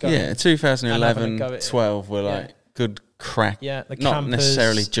lads going. Yeah, 2011, 12 were like good crack. Yeah, the not campers,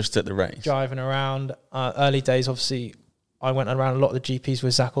 necessarily just at the race. driving around. Early days, obviously, I went around a lot of the GPs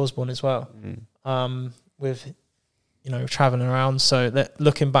with Zach Osborne as well. With, you know, traveling around. So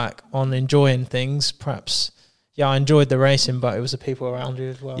looking back on enjoying things, perhaps, yeah, I enjoyed the racing, but it was the people around you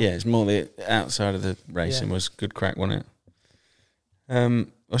as well. Yeah, it's more the outside of the racing was good crack, wasn't it?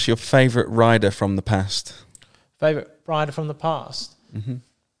 What's your favourite rider from the past? Favourite rider from the past? Mm-hmm.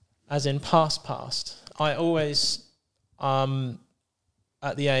 As in past. I always, at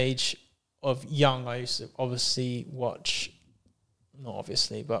the age of young, I used to obviously watch, not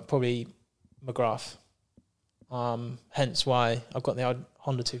obviously, but probably McGrath. Hence why I've got the old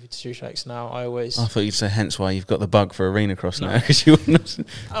Honda 252 shakes now. I thought you'd say hence why you've got the bug for Arena Cross now. Cause you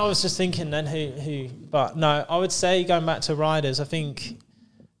I was just thinking then who, but no, I would say going back to riders, I think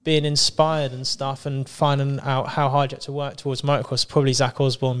being inspired and stuff and finding out how hard you had to work towards motocross, probably Zach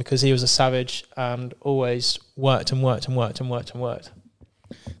Osborne, because he was a savage and always worked.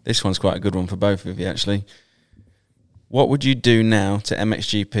 This one's quite a good one for both of you, actually. What would you do now to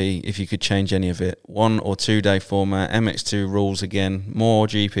MXGP if you could change any of it? 1 or 2 day format, MX2 rules again, more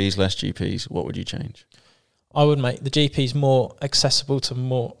GPs, less GPs. What would you change? I would make the GPs more accessible to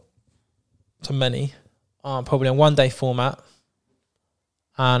many. Probably a 1 day format.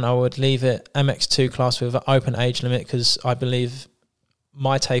 And I would leave it MX2 class with an open age limit, because I believe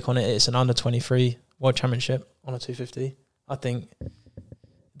my take on it is an under 23 World Championship on a 250. I think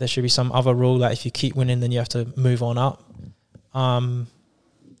there should be some other rule that if you keep winning, then you have to move on up.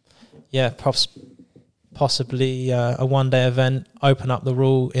 Possibly a 1 day event, open up the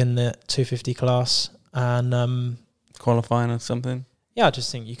rule in the 250 class and qualifying or something. Yeah, I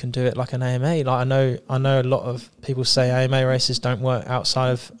just think you can do it like an AMA. Like I know a lot of people say AMA races don't work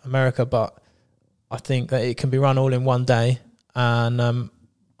outside of America, but I think that it can be run all in 1 day, and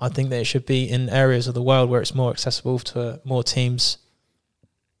I think that it should be in areas of the world where it's more accessible to more teams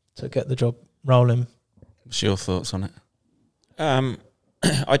to get the job rolling. What's your thoughts on it?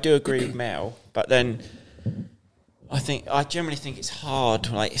 I do agree with Mel, but then I generally think it's hard.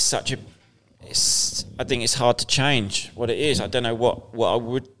 Like I think it's hard to change what it is. I don't know what I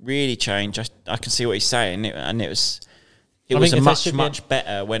would really change. I can see what he's saying, and it was much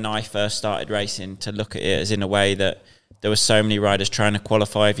better when I first started racing to look at it as in a way that there were so many riders trying to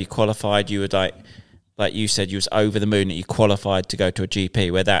qualify. If you qualified, you would like you said, you was over the moon that you qualified to go to a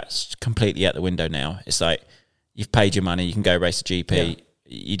GP, where that's completely out the window now. It's like you've paid your money, you can go race a GP. Yeah.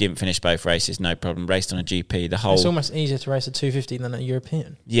 You didn't finish both races, no problem. Raced on a GP. It's almost easier to race a 250 than a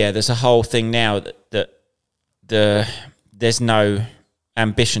European. Yeah, there's a whole thing now that there's no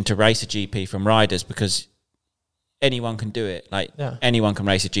ambition to race a GP from riders, because anyone can do it. Anyone can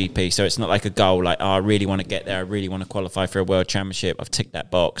race a GP. So it's not like a goal like, I really want to get there. I really want to qualify for a world championship. I've ticked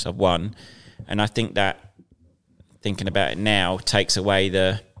that box. I've won. And I think that thinking about it now takes away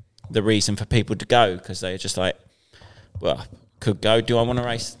the reason for people to go, because they're just like, well, could go. Do I want to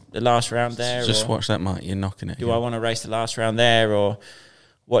race the last round there? Just watch that, Mike. You're knocking it. Do I want to race the last round there, or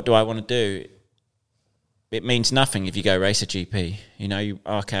what do I want to do? It means nothing if you go race a GP. You know,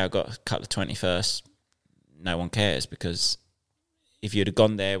 I've got a couple of 21st. No one cares, because if you'd have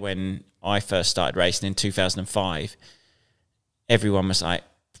gone there when I first started racing in 2005, everyone was like,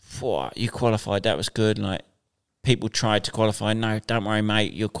 "What, you qualified? That was good." Like, people tried to qualify. No, don't worry,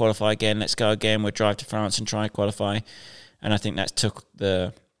 mate. You'll qualify again. Let's go again. We'll drive to France and try and qualify. And I think that took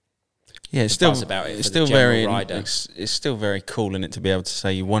the buzz about it. It's still very rider. It's still very cool in it to be able to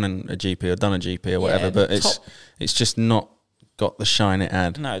say you won a GP or done a GP or whatever. But it's just not got the shine it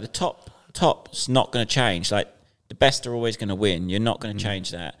had. No, the top's not going to change. Like, the best are always going to win. You're not going to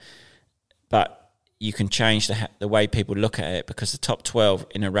change that. But you can change the way people look at it, because the top 12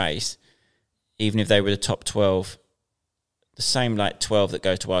 in a race, even if they were the top 12, the same like 12 that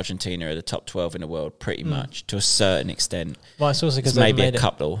go to Argentina are the top 12 in the world, pretty much, to a certain extent. Well, it's also because maybe made a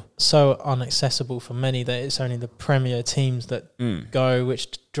couple so inaccessible for many that it's only the premier teams that go,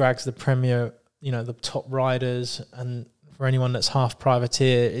 which drags the premier, the top riders. And for anyone that's half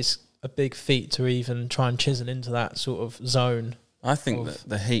privateer, it's a big feat to even try and chisel into that sort of zone. I think that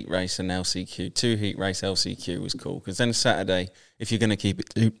the heat race and LCQ, 2 heat race LCQ was cool, because then Saturday, if you're going to keep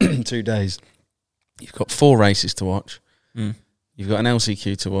it 2 days, you've got 4 races to watch. you've got an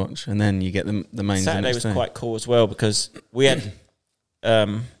LCQ to watch, and then you get the main. Saturday was quite cool as well because we had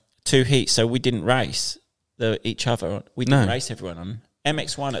 2 heats, so we didn't race each other. We didn't race everyone on.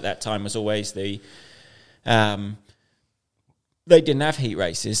 MX1 at that time was always the... they didn't have heat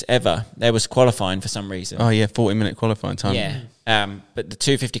races ever. There was qualifying for some reason. Oh, yeah, 40-minute qualifying time. Yeah. But the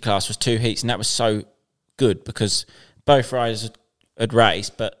 250 class was 2 heats, and that was so good because both riders had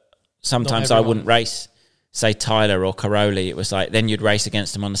raced, but sometimes I wouldn't race, say, Tyler or Caroli. It was like, then you'd race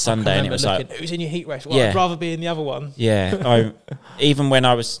against them on the Sunday, and it was like... Who's in your heat race? Well, I'd rather be in the other one. Yeah. Even when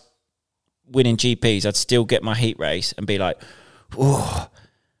I was winning GPs, I'd still get my heat race and be like, oh,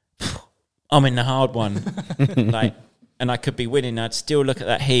 I'm in the hard one. And I could be winning. I'd still look at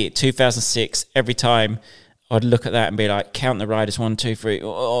that heat. 2006, every time I'd look at that and be like, count the riders, 1, 2, 3.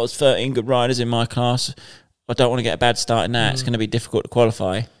 Oh, there's 13 good riders in my class. I don't want to get a bad start in that. It's going to be difficult to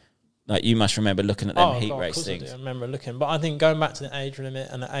qualify. Like, you must remember looking at them heat race things. I remember looking. But I think going back to the age limit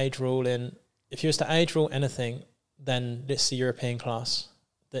and the age ruling, if you was to age rule anything, then it's the European class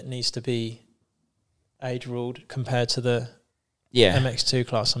that needs to be age ruled compared to the MX2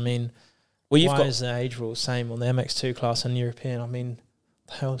 class. I mean... Well, why is the age rule same on the MX2 class and European? I mean,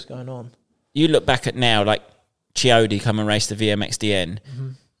 what the hell's going on? You look back at now, like Chiodi come and race the VMXDN. Mm-hmm.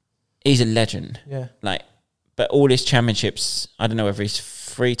 He's a legend. Yeah. But all his championships, I don't know whether he's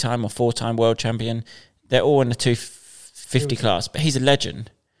 3-time or 4-time world champion. They're all in the 250 class, but he's a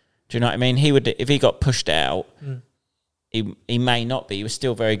legend. Do you know what I mean? He would, if he got pushed out, he may not be. He was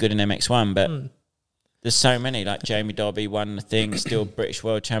still very good in MX1, but... There's so many, like Jamie Dobby won the thing, still British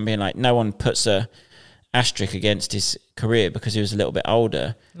world champion. Like, no one puts a asterisk against his career because he was a little bit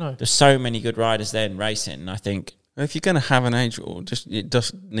older. No. There's so many good riders then racing, I think. If you're going to have an age rule, it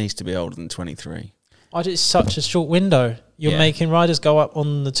just needs to be older than 23. It's such a short window. You're making riders go up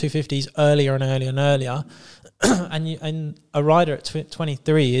on the 250s earlier and earlier and earlier. and a rider at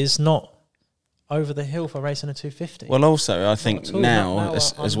 23 is not over the hill for racing a 250. Well, also, I think now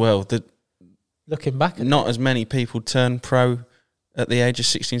as well, that... Looking back at not as many people turn pro at the age of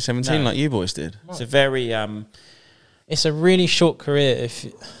 16, 17 like you boys did. It's a very... it's a really short career. If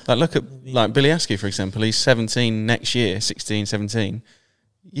look at Billy Askew, for example. He's 17 next year, 16, 17.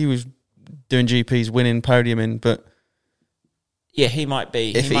 He was doing GPs, winning podiuming, but... Yeah, he might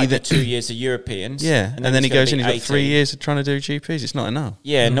be. He might do 2 years of Europeans. Yeah, and then he goes in, he's got 3 years of trying to do GPs. It's not enough.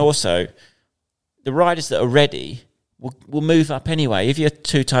 Yeah, and also, the riders that are ready... We'll move up anyway. If you're a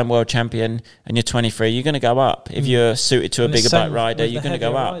 2-time world champion and you're 23, you're going to go up. If you're suited to a bigger bike rider, you're going to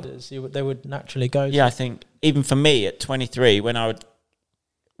go up. Riders, they would naturally go. Yeah, I think even for me at 23, when I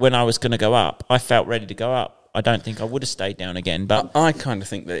was going to go up, I felt ready to go up. I don't think I would have stayed down again. But I kind of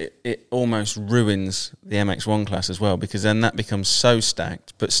think that it almost ruins the MX1 class as well, because then that becomes so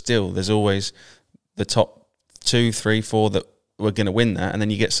stacked. But still, there's always the top 2, 3, 4 that were going to win that, and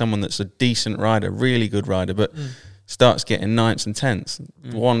then you get someone that's a decent rider, really good rider, but. Starts getting 9ths and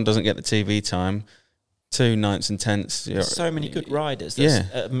 10ths. 1 doesn't get the TV time. 2 9ths and 10ths. There's so many good riders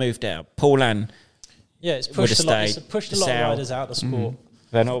that moved out. Paul Ann. Yeah, it's pushed a lot. It's pushed a lot of riders out of the sport.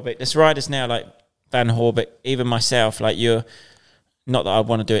 Van Horbeck. There's riders now like Van Horbeck, even myself. Like you're not that I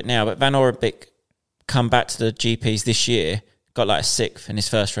want to do it now, but Van Horbeck come back to the GPs this year. Got like a 6th in his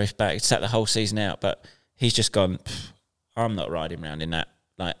first race back. He sat the whole season out, but he's just gone. I'm not riding around in that.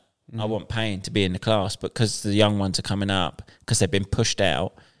 Like. I want Payne to be in the class, but because the young ones are coming up, because they've been pushed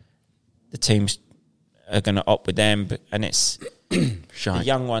out, the teams are going to opt with them, and it's the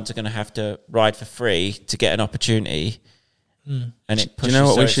young ones are going to have to ride for free to get an opportunity, and it pushes. Do you know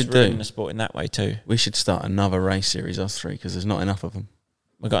what we should do? The sport in that way too. We should start another race series, us 3, because there's not enough of them.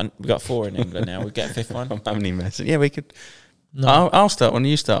 We got 4 in England now. We get a 5th one. I'm having messing. Yeah, we could. No. I'll start one.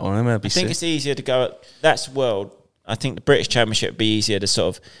 You start one. I think it's easier to go. That's world. I think the British Championship would be easier to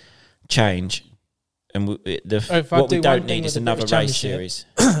sort of. Change, and what we don't need is another race series.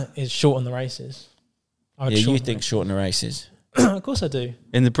 Is shorten the races. You think shorten the races? Of course I do.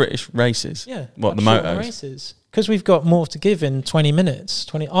 In the British races? Yeah. What, the motos? Races. Because we've got more to give in 20 minutes.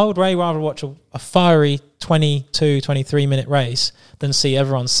 I would way rather watch a fiery 22, 23-minute race than see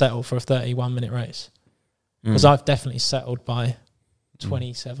everyone settle for a 31-minute race. Because I've definitely settled by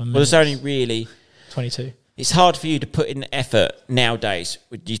 27 minutes. Well, there's only really... 22. It's hard for you to put in effort nowadays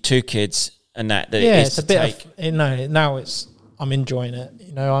with your 2 kids and that. It's a bit now I'm enjoying it.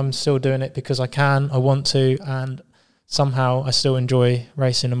 You know, I'm still doing it because I can, I want to, and somehow I still enjoy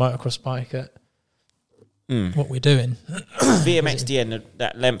racing a motocross bike at what we're doing. VMXDN,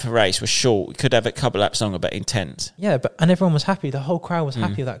 that length of race was short. We could have a couple laps longer, but intense. Yeah, and everyone was happy. The whole crowd was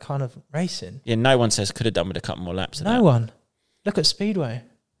happy with that kind of racing. Yeah, no one says could have done with a couple more laps. No one. Look at Speedway.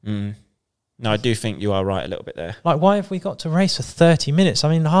 No, I do think you are right a little bit there. Like, why have we got to race for 30 minutes? I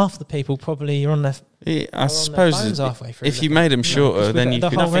mean, half the people probably are on their I suppose halfway through. if you made them shorter, then you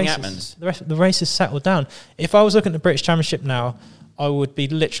could. Nothing happens. The race is settled down. If I was looking at the British Championship now, I would be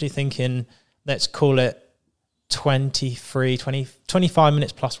literally thinking, let's call it 25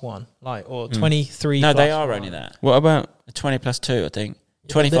 minutes plus one, like, or 23. No, plus they are one. only that. What about 20 plus 2, I think.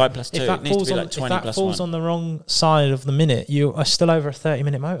 25 plus 2. It needs to be like 20 if that plus falls 1. on the wrong side of the minute, you are still over a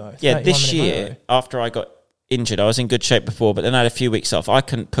 30-minute moto. Yeah, this 31-minute year, moto. after I got injured, I was in good shape before, but then I had a few weeks off. I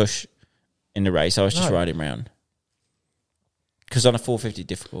couldn't push in the race. I was just riding around. Because on a 450,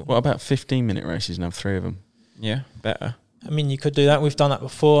 difficult. what about 15-minute races and have 3 of them? Yeah, better. I mean, you could do that. We've done that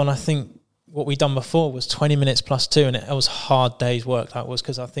before, and I think what we done before was 20 minutes plus 2, and it was hard day's work. That was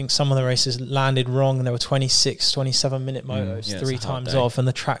because I think some of the races landed wrong, and there were 26, 27-minute motos, yeah, 3 it's a hard times day. off, and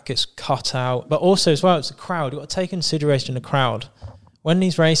the track gets cut out. But also as well, it's a crowd. You've got to take into consideration the crowd. When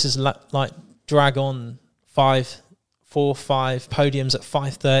these races like drag on 4 or 5 podiums at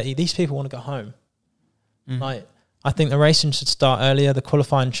 5:30, these people want to go home. Like, I think the racing should start earlier. The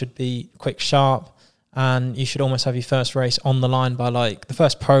qualifying should be quick, sharp, and you should almost have your first race on the line by, like, the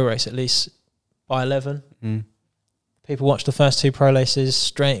first pro race at least by 11. People watch the first 2 pro races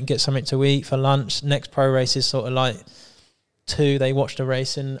straight and get something to eat for lunch. Next pro race is sort of like 2. They watch the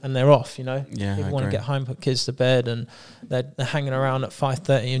race and they're off, you know. Yeah, people I want to agree. get home, put kids to bed, and they're hanging around at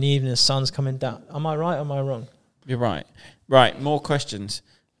 5:30 in the evening. The sun's coming down. Am I right or am I wrong? You're right. Right, more questions.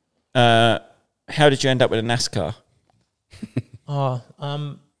 How did you end up with a NASCAR?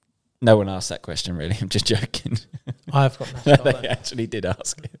 No one asked that question, really. I'm just joking. I've got NASCAR. They though. actually did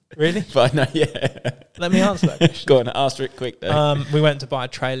ask it. Really? But no, yeah. Let me answer that question. Go on, answer it quick, though. We went to buy a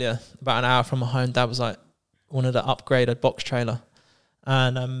trailer about an hour from my home. Dad was like, wanted to upgrade a box trailer,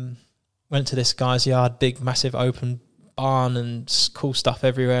 and went to this guy's yard, big, massive open barn, and cool stuff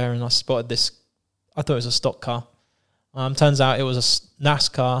everywhere. And I spotted this. I thought it was a stock car. Turns out it was a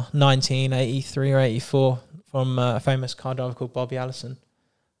NASCAR 1983 or 84 from a famous car driver called Bobby Allison,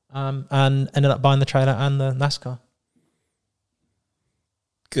 and ended up buying the trailer and the NASCAR.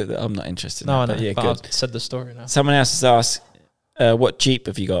 Good. I'm not interested. No, I in know, that, yeah, but good. I've said the story now. Someone else has asked, what Jeep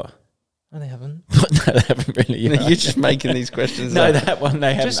have you got? No, they haven't. No, they haven't really. You're just making these questions No, up. that one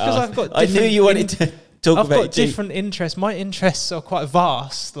they haven't Just because asked. I've got I knew you wanted to talk I've about got your Jeep. different interests. My interests are quite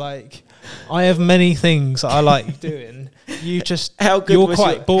vast. Like, I have many things that I like doing. You just, How good you're was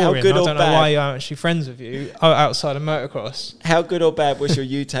quite your- boring. how good I or don't know bad? why I'm actually friends with you outside of motocross. How good or bad was your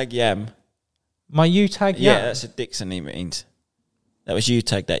U-Tag Yam? My U-Tag, Yeah, yeah. that's a Dixon, he means. That was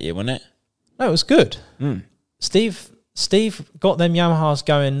U-Tag that year, wasn't it? No, it was good. Mm. Steve got them Yamahas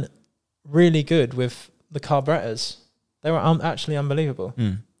going really good with the carburetors. They were actually unbelievable.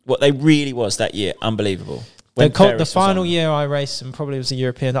 What they really was that year, unbelievable. When The Ferris was final on. year I raced, and probably was a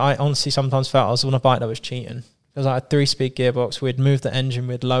European, I honestly sometimes felt I was on a bike that was cheating. Because I had 3-speed gearbox, we'd moved the engine,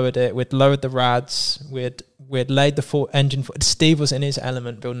 we'd lowered it, we'd lowered the rads, we'd laid the full engine. Steve was in his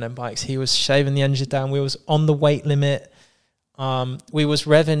element building them bikes. He was shaving the engine down. We was on the weight limit. We was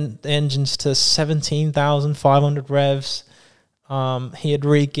revving the engines to 17,500 revs. He had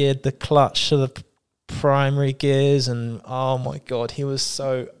re-geared the clutch to the primary gears, and oh my God, he was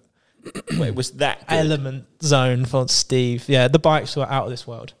so It was that good. element zone for Steve. Yeah, the bikes were out of this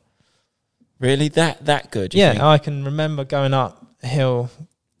world. Really? That good? You Yeah, think? I can remember going up a hill,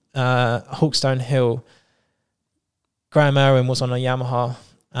 Hawkstone Hill. Graham Irwin was on a Yamaha,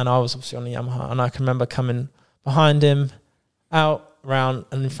 and I was obviously on a Yamaha, and I can remember coming behind him, out, round,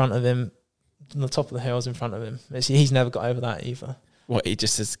 and in front of him, on the top of the hills in front of him. He's never got over that either. What, he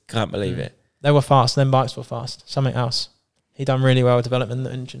just says, can't believe it. They were fast, them bikes were fast. Something else. He done really well developing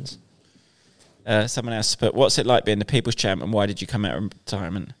the engines. Someone else put, what's it like being the People's Champ, and why did you come out of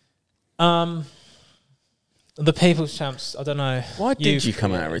retirement? The People's Champs, I don't know. Why did you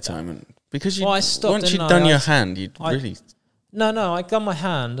come out of retirement? Because you, Well, I stopped, once you'd didn't done I? your hand, you'd I- really... No, I'd done my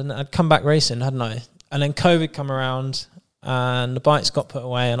hand and I'd come back racing, hadn't I? And then COVID come around and the bikes got put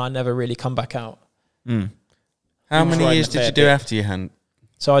away and I never really come back out. How You many tried years a did fair you do bit. after your hand?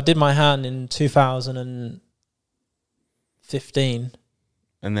 So I did my hand in 2015.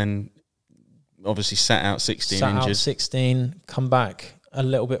 And then obviously sat out 16 Sat injured. out 16, come back a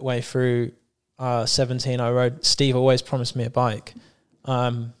little bit way through 17. I rode. Steve always promised me a bike.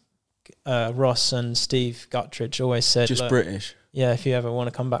 Ross and Steve Guttridge always said, Just "Look, British. yeah, if you ever want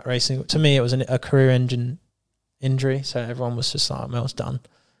to come back racing." To me, it was a career engine injury, so everyone was just like, "Mel's done,"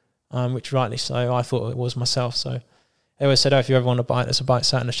 which rightly so. I thought it was myself. So they always said, "Oh, if you ever want a bike, there's a bike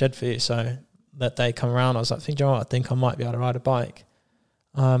sat in the shed for you." So that day come around, I was like, "Think, you know what? I think I might be able to ride a bike."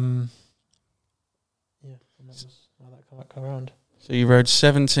 Yeah, and that was how that come around. So you rode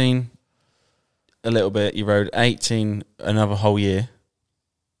 17, a little bit. You rode 18 another whole year.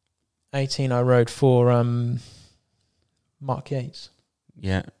 18 I rode for Mark Yates.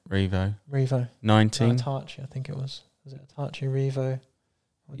 Yeah, Revo. 19. Hitachi, I think it was. Was it Hitachi, Revo?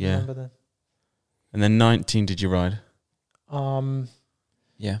 Do you remember then? And then 19 did you ride?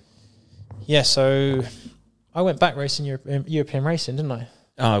 Yeah. Yeah, so I went back racing European racing, didn't I?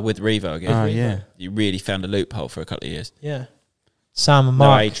 Oh, with Revo again. Oh, yeah. You really found a loophole for a couple of years. Yeah. Sam and No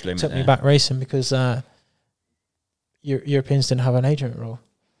Mark age limit took me there. back racing because Europeans didn't have an age limit rule.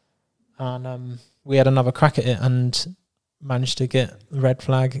 And we had another crack at it and managed to get the red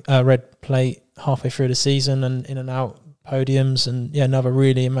plate halfway through the season and in and out podiums. And, another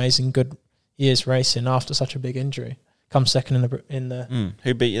really amazing, good year's racing after such a big injury. Come second in the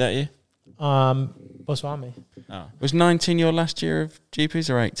Who beat you that year? Boswami. Oh, Was 19 your last year of GPs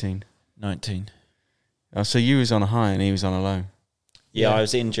or 18? 19. Oh, so you was on a high and he was on a low. Yeah, I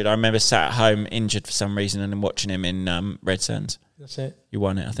was injured. I remember sat at home injured for some reason and then watching him in Red Sands. That's it. You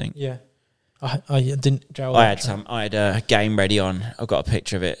won it, I think. Yeah. I didn't. Joe, I had a game ready on. I've got a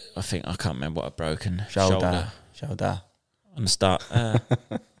picture of it. I can't remember what I'd broken. Shoulder. On the start.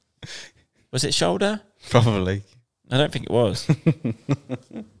 Was it shoulder? Probably. I don't think it was.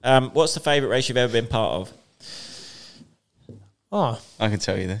 What's the favourite race you've ever been part of? Oh, I can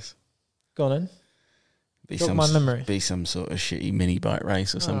tell you this. go on then. Be Jog my memory. Be some sort of shitty mini bike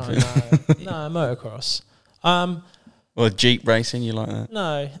race or something. No, motocross. Or Jeep racing, you like that?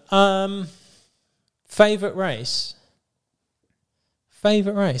 No. Favourite race?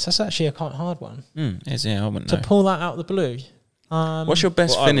 That's actually a quite hard one. I wouldn't To know. pull that out of the blue. What's your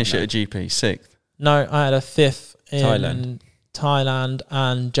best finish at a GP? 6th? No, I had a 5th in Thailand. Thailand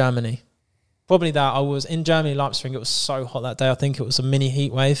and Germany. Probably that. I was in Germany, Leipzig. It was so hot that day. I think it was a mini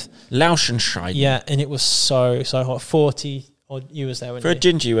heat wave. Lauschenscheid. Yeah, and it was so hot. 40 odd. You was there, weren't For a you?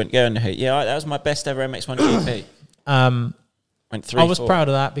 ginger, you went going to heat. Yeah, that was my best ever MX1 GP. Went 3. I was proud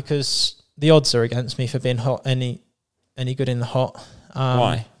of that because the odds are against me for being hot. Any good in the hot?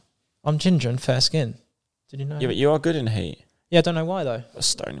 Why? I'm ginger and fair skin. Did you know? Yeah, but you are good in the heat. Yeah, I don't know why though. Got a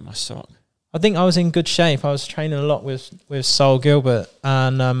stone in my sock. I think I was in good shape. I was training a lot with Sol Gilbert,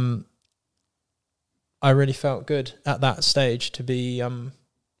 and I really felt good at that stage to be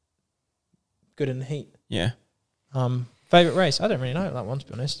good in the heat. Yeah. Favourite race? I don't really know that one, to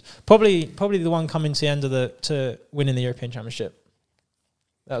be honest. Probably the one coming to the end of to winning the European Championship.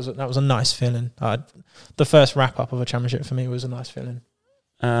 That was a nice feeling. The first wrap up of a championship for me was a nice feeling.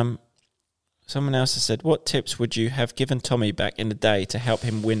 Someone else has said, what tips would you have given Tommy back in the day to help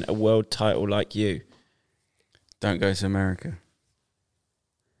him win a world title like you? Don't go to America.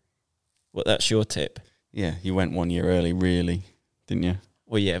 What, that's your tip? Yeah, you went 1 year early, really, didn't you?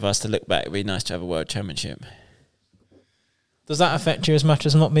 Well, yeah, if I was to look back, it'd be nice to have a world championship. Does that affect you as much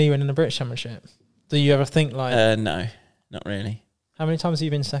as not me winning the British Championship? Do you ever think like... No, not really. How many times have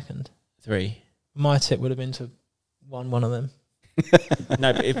you been second? 3. My tip would have been to won one of them.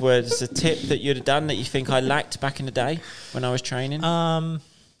 No, but if it was a tip that you'd have done that you think I lacked back in the day when I was training, I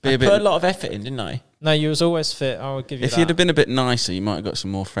put a lot of effort in, didn't I? No, you was always fit. I would give you If that. you'd have been a bit nicer, you might have got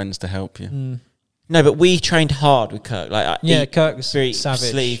some more friends to help you. No, but we trained hard with Kirk. Like, Kirk was savage. savage.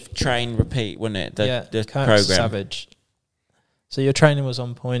 Sleeve, train, repeat, wasn't it? The Kirk's program. savage. So your training was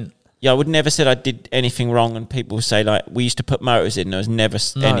on point. Yeah, I would never said I did anything wrong, and people would say like we used to put motors in. There was never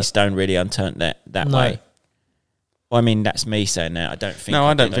any stone really unturned that way. Well, I mean that's me saying that. I don't think. No,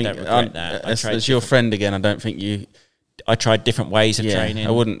 I don't think. I don't regret that. As your friend again, I don't think you. I tried different ways of training.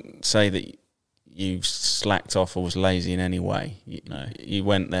 I wouldn't say that you slacked off or was lazy in any way. You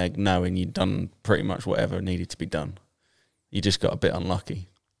went there knowing you'd done pretty much whatever needed to be done. You just got a bit unlucky.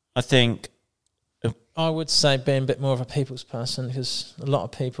 I think. I would say being a bit more of a people's person because a lot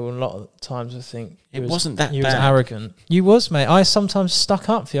of people, a lot of times, I think it wasn't that you bad. was arrogant. You was, mate. I sometimes stuck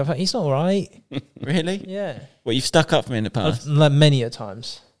up for you. I thought he's not all right. Really? Yeah. Well, you've stuck up for me in the past. Many a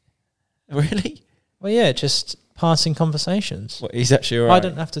times. Really? Well, yeah, just passing conversations. Well, he's actually all right. I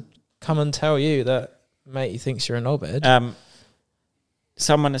don't have to come and tell you that, mate, he thinks you're a knobhead.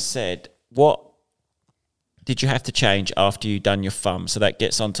 Someone has said, what did you have to change after you done your thumb? So that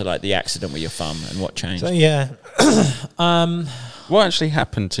gets onto like the accident with your thumb and what changed. So, yeah. What actually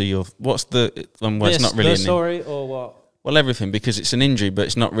happened to your... What's the... it's not really... The story or what? Well, everything, because it's an injury, but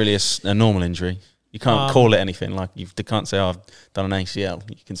it's not really a normal injury. You can't call it anything. Like, you can't say, I've done an ACL.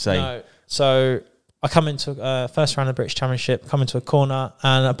 You can say... No. So, I come into first round of the British Championship, come into a corner,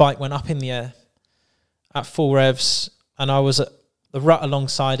 and a bike went up in the air at full revs, and I was at the rut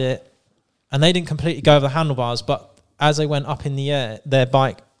alongside it, and they didn't completely go over the handlebars, but as they went up in the air, their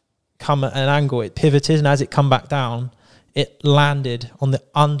bike come at an angle, it pivoted, and as it come back down, it landed on the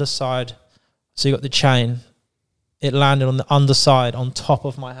underside So you got the chain. It landed on the underside on top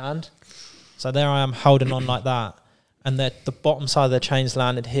of my hand. So there I am holding on like that. And the bottom side of the chain's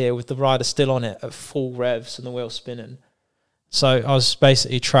landed here with the rider still on it at full revs and the wheel spinning. So I was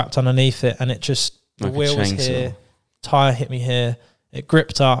basically trapped underneath it, and it just, the like wheel was here, tyre hit me here, it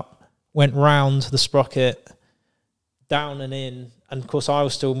gripped up, went round the sprocket, down and in, and of course I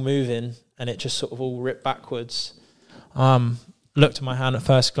was still moving, and it just sort of all ripped backwards. Looked at my hand at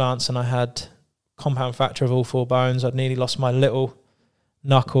first glance, and I had compound fracture of all 4 bones. I'd nearly lost my little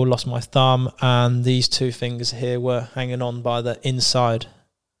knuckle, lost my thumb, and these 2 fingers here were hanging on by the inside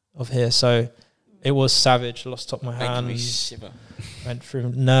of here. So it was savage. I lost top of my hand. Went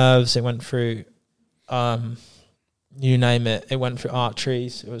through nerves. It went through, you name it. It went through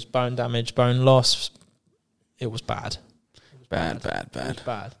arteries. It was bone damage, bone loss. It was bad. Bad. It was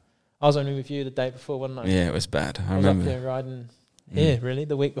bad. I was only with you the day before, wasn't I? Yeah, it was bad. I was remember. up here riding here, really,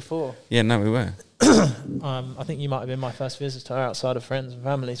 the week before. Yeah, no, we were. I think you might have been my first visitor outside of friends and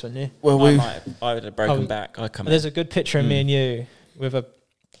families, weren't you? Well, I would have broken back. There's a good picture of me and you with a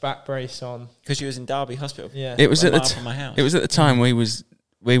back brace on. Because you was in Derby Hospital. Yeah. It was at my house. It was at the time we was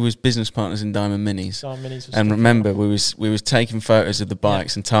business partners in Diamond Minis. Diamond Minis was, and remember, we was taking photos of the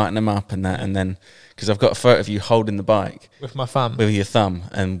bikes and tightening them up and that, and then because I've got a photo of you holding the bike with my thumb, with your thumb,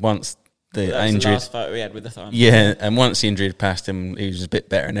 and once the injury, was the last photo we had with the thumb. Yeah, and once the injury had passed him, he was a bit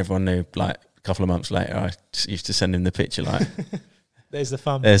better, and everyone knew. Like a couple of months later, I used to send him the picture, like, "There's the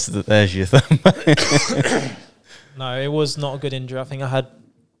thumb. There's your thumb." No, it was not a good injury. I think I had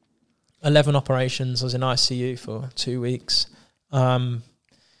 11 operations. I was in ICU for 2 weeks. Bone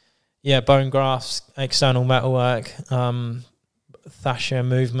grafts, external metalwork, fascia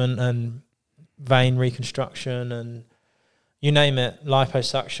movement, and vein reconstruction, and you name it,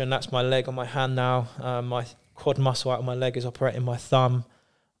 liposuction. That's my leg on my hand now. My quad muscle out of my leg is operating my thumb.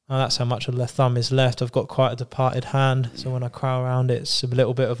 That's how much of the thumb is left. I've got quite a departed hand, so when I crawl around, it's a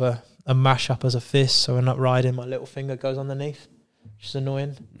little bit of a mash-up as a fist. So when I'm riding, my little finger goes underneath, which is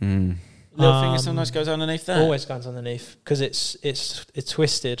annoying. Little finger sometimes goes underneath that? Always goes underneath, because it's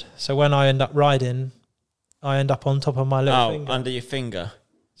twisted. So when I end up riding, I end up on top of my little finger. Under your finger.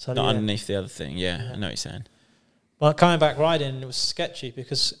 So not underneath the other thing. Yeah, I know what you're saying. But coming back riding, it was sketchy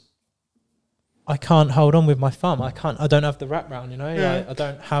because I can't hold on with my thumb. I don't have the wrap round, you know. Yeah. Like, I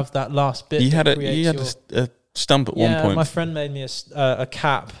don't have that last bit. You had a stump at one point. Yeah, my friend made me a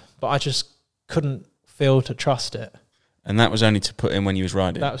cap, but I just couldn't feel to trust it. And that was only to put in when you was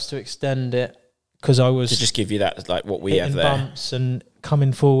riding. That was to extend it because I was to just give you that, like what we have there. Bumps and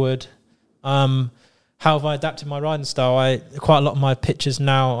coming forward. How have I adapted my riding style? Quite a lot of my pictures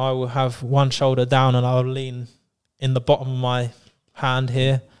now, I will have one shoulder down and I'll lean in the bottom of my hand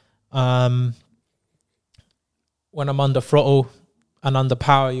here. When I'm under throttle and under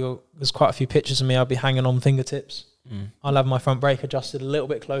power, there's quite a few pictures of me. I'll be hanging on fingertips. I'll have my front brake adjusted a little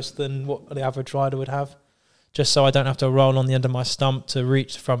bit closer than what the average rider would have, just so I don't have to roll on the end of my stump to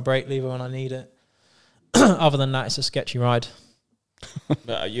reach the front brake lever when I need it. Other than that, it's a sketchy ride.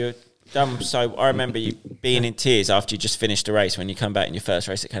 But you're dumb. So I remember you being in tears after you just finished the race when you come back in your first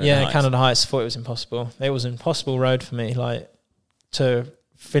race at Canada Heights. Yeah, Canada Heights. I thought it was impossible. It was an impossible road for me, like, to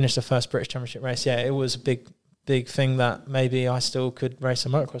finish the first British Championship race. Yeah, it was a big thing that maybe I still could race a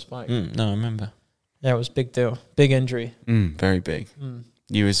motocross bike. No, I remember. Yeah, it was a big deal. Big injury. Very big.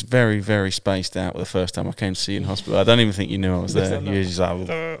 You was very, very spaced out the first time I came to see you in hospital. I don't even think you knew I was there. You were just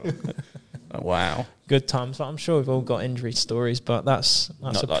like, wow. Good times. I'm sure we've all got injury stories, but that's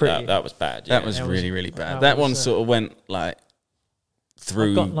not a like pretty... That was bad. Yeah. That was really, really bad. That one sort of went like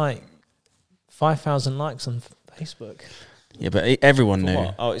through... I got like 5,000 likes on Facebook. Yeah, but everyone knew.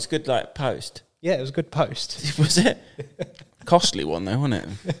 What? Oh, it's good like post. Yeah, it was a good post. Was it? Costly one though, wasn't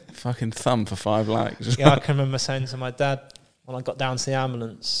it? Fucking thumb for 5 likes. Yeah, I can remember saying to my dad when I got down to the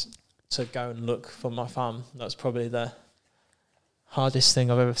ambulance to go and look for my thumb. That was probably the hardest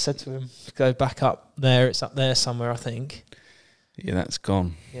thing I've ever said to him. Go back up there. It's up there somewhere, I think. Yeah, that's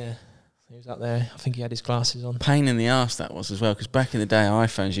gone. Yeah, he was up there. I think he had his glasses on. Pain in the arse that was as well, because back in the day,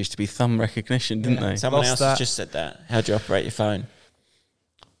 iPhones used to be thumb recognition, didn't they? Someone else has just said that. How'd you operate your phone?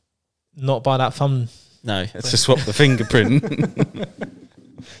 Not by that thumb. No. Let's just swap the fingerprint.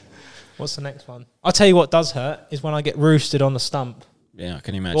 What's the next one? I'll tell you what does hurt is when I get roosted on the stump. Yeah, I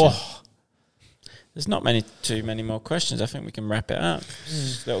can imagine. Oh. There's not too many more questions. I think we can wrap it up.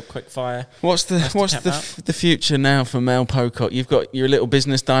 Just a little quick fire. What's the future now for Mel Pocock? You've got your little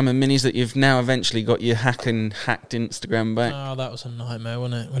business Diamond Minis that you've now eventually got your hacked Instagram back. Oh, that was a nightmare,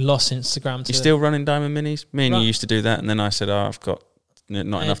 wasn't it? We lost Instagram. You're still running Diamond Minis? Me and you used to do that, and then I said, I've got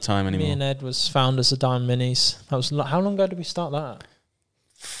not enough time anymore. Me and Ed was founders of Diamond Minis. That was how long ago did we start that?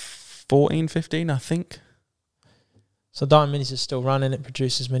 14, 15, I think. So Diamond Minis is still running. It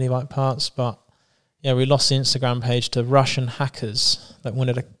produces mini bike parts, but yeah, we lost the Instagram page to Russian hackers that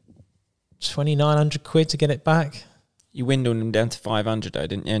wanted a 2,900 quid to get it back. You windled them down to 500 though,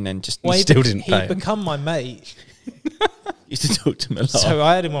 didn't you? And then just... You still didn't pay He'd him. become my mate. used to talk to him a lot. So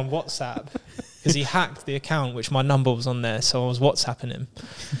I had him on WhatsApp because he hacked the account, which my number was on there. So I was WhatsApping him.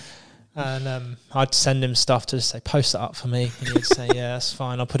 And I'd send him stuff to say, post it up for me. And he'd say, yeah, that's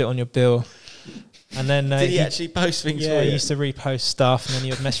fine. I'll put it on your bill. And then did he actually post things for you? Yeah, he used to repost stuff. And then he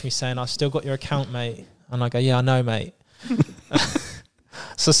would message me saying, I've still got your account, mate. And I go, yeah, I know, mate.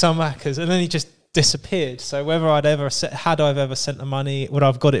 So some hackers. And then he just disappeared. So whether I've ever sent the money, would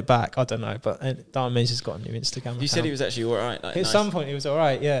I've got it back? I don't know. But Diamond Minis has got a new Instagram account. You said he was actually all right. Like, At some point he was all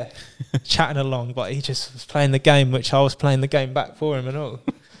right, yeah. Chatting along, but he just was playing the game, which I was playing the game back for him and all.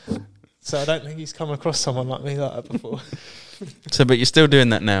 So I don't think he's come across someone like me like that before. So, but you're still doing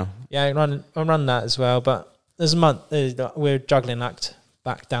that now? Yeah, I run that as well. But there's a month, we're juggling act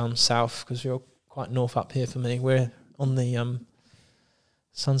back down south because you're quite north up here for me. We're on the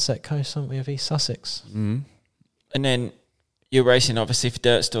Sunset Coast, aren't we, of East Sussex? Mm-hmm. And then you're racing, obviously, for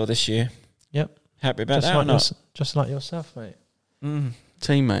Dirt Store this year. Yep. Happy about just that like or not? Just like yourself, mate.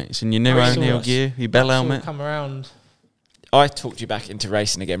 Teammates in your new O'Neill gear, your bell helmet. Come around. I talked you back into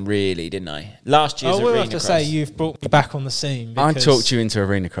racing again, really, didn't I? Last year's I will Arena have to Cross. say you've brought me back on the scene. I talked you into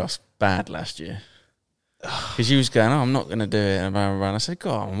Arena Cross bad last year because you was going, I'm not going to do it, and I said,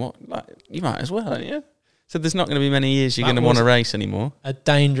 go on, what? Like, you might as well, don't you? So there's not going to be many years you're going to want to race anymore. A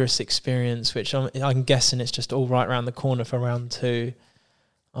dangerous experience, which I'm guessing it's just all right around the corner for round 2.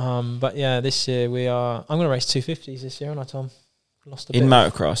 But yeah, this year I'm going to race 250s this year, aren't I, Tom? Lost a bit. In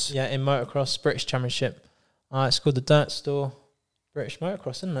motocross? Yeah, in motocross, British Championship. It's called the Dirt Store British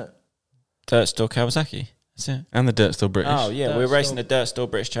Motocross, isn't it? Dirt Store Kawasaki. That's it. And the Dirt Store British. Oh, yeah, we're racing the Dirt Store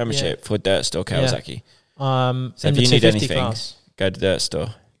British Championship for Dirt Store Kawasaki. Yeah. So if you need anything, go to Dirt Store.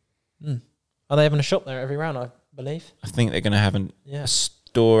 Are they having a shop there every round, I believe? I think they're going to have a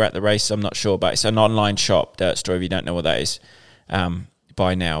store at the race. I'm not sure, but it's an online shop, Dirt Store, if you don't know what that is,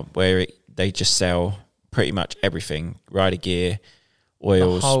 by now, where they just sell pretty much everything. Rider gear,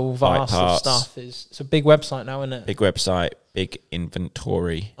 oils, the whole bike vast of parts. stuff. It's a big website now, isn't it? Big website, big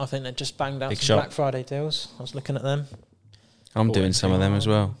inventory. I think they just banged out Big some shop. Black Friday deals. I was looking at them. I'm doing some of them as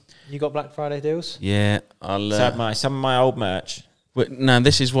well. You got Black Friday deals? Yeah, I'll... some of my old merch. No,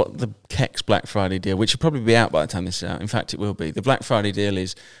 this is what the Kex Black Friday deal, which will probably be out by the time this is out. In fact, it will be. The Black Friday deal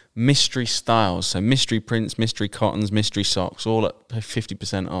is mystery styles, so mystery prints, mystery cottons, mystery socks, all at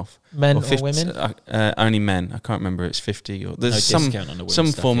 50% off. Men or 50, women? Only men. I can't remember. It's 50 or there's discount on the women's some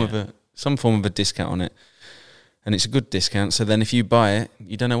stuff, form of a discount on it, and it's a good discount. So then, if you buy it,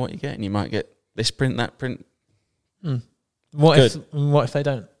 you don't know what you're getting. You might get this print, that print. What if they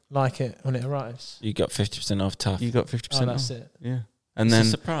don't like it when it arrives? You got 50% off tough. You got 50% off. That's it. Yeah. And It's then a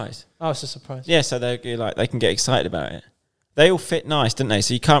surprise. Oh, it's a surprise. Yeah, so they can get excited about it. They all fit nice, don't they?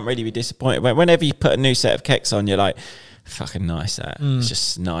 So you can't really be disappointed. Whenever you put a new set of Kex on, you're like, fucking nice that. It's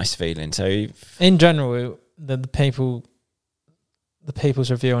just a nice feeling. So in general, the people's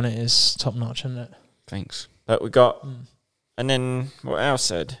review on it is top notch, isn't it? Thanks. But we got, and then what else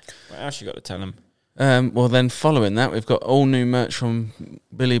said? What else you got to tell them? Well, then following that, we've got all new merch from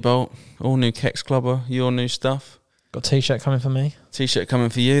Billy Bolt, all new Kex Clubber, your new stuff. Got a T-shirt coming for me. T-shirt coming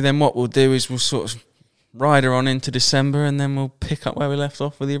for you. Then what we'll do is we'll sort of ride her on into December, and then we'll pick up where we left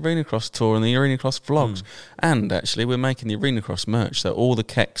off with the Arena Cross tour and the Arena Cross vlogs. And actually, we're making the Arena Cross merch. So all the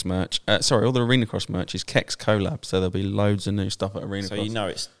Kex merch, all the Arena Cross merch is Kex collab. So there'll be loads of new stuff at Arena Cross. So you know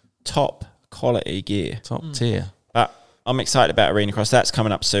it's top quality gear, top tier. But I'm excited about Arena Cross. That's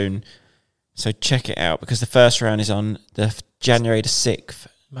coming up soon. So check it out because the first round is on the January the 6th.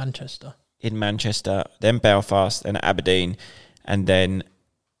 Manchester. In Manchester, then Belfast, then Aberdeen, and then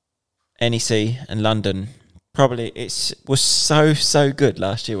NEC and London. Probably it was so good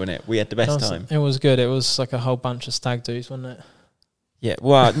last year, wasn't it? We had the best time. It was good. It was like a whole bunch of stag do's, wasn't it? Yeah,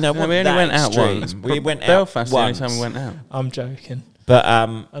 well, no, we only went out once. We went out Belfast once. the only time we went out. I'm joking. But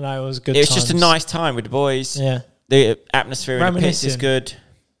and it was good. It was just a nice time with the boys. Yeah, the atmosphere in the pits is good.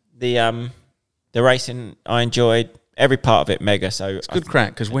 The racing I enjoyed. Every part of it mega. So it's good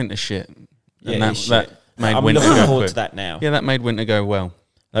crack because winter's shit. Yeah, that made I'm winter looking go forward quick. to that now. Yeah, that made winter go well.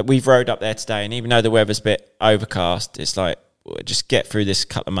 Like we've rode up there today, and even though the weather's a bit overcast, it's like we'll just get through this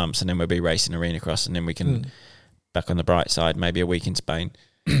couple of months, and then we'll be racing Arena Cross, and then we can back on the bright side, maybe a week in Spain.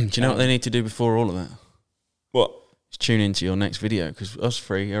 Do you know what they need to do before all of that? What? Just tune into your next video because us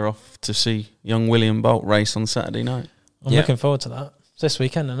three are off to see young William Bolt race on Saturday night. I'm looking forward to that. It's this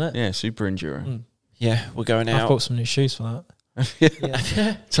weekend, isn't it? Yeah, super enduro. Yeah, we're going out. I've bought some new shoes for that.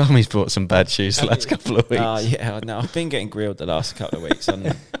 Yeah. Tommy's bought some bad shoes the last couple of weeks. Yeah, no, I've been getting grilled the last couple of weeks.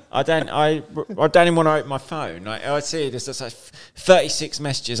 And I don't even want to open my phone. I see there's like 36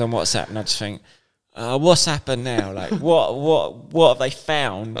 messages on WhatsApp, and I just think, what's happened now? Like, what have they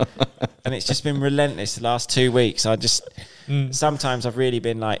found? And it's just been relentless the last 2 weeks. I just sometimes I've really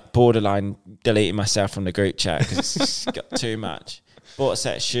been like borderline deleting myself from the group chat because it's just got too much. Bought a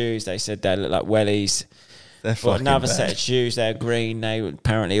set of shoes. They said they look like wellies. Bought another set of shoes. They're green. They were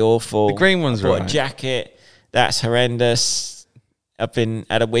apparently awful. The green ones are bought right. a jacket. That's horrendous. I've been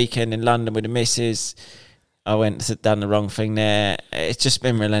at a weekend in London with the missus. I done the wrong thing there. It's just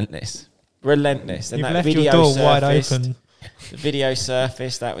been relentless. And You've that left video your door surfaced. wide open. The video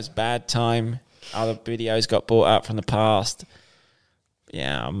surfaced. That was bad time. Other videos got brought up from the past.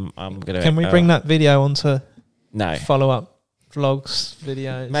 Yeah, I'm gonna. Can we bring that video onto No. follow-up vlogs,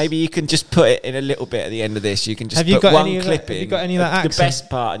 videos? Maybe you can just put it in a little bit at the end of this. You can just Have you put got one any of clip that- in. have you got any of that The accent? best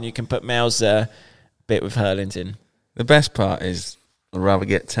part, and you can put Mel's bit with Hurlins in. The best part is I'd rather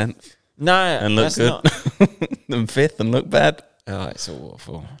get 10th No, and look that's good not. than 5th and look bad. Oh, it's all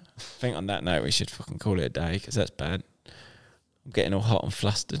awful. I think on that note, we should fucking call it a day because that's bad. I'm getting all hot and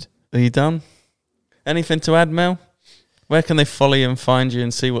flustered. Are you done? Anything to add, Mel? Where can they follow you and find you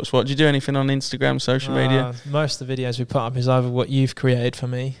and see what's what? Do you do anything on Instagram, social media? Most of the videos we put up is either what you've created for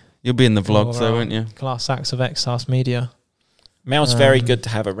me. You'll be in the vlogs or, though, won't you? Class acts of Exas Media. Mel's very good to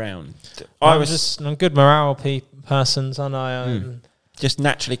have around. I'm a good morale person, and I. Just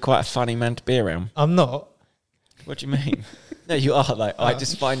naturally quite a funny man to be around. I'm not. What do you mean? No, you are. Like I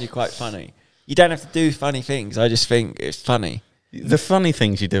just find you quite funny. You don't have to do funny things. I just think it's funny. The funny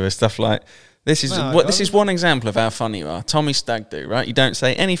things you do are stuff like this is this is one example of how funny you are. Tommy Stag do, right? You don't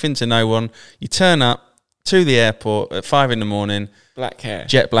say anything to no one. You turn up to the airport at 5 a.m. Black hair,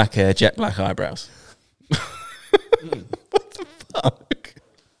 jet black eyebrows. What the fuck?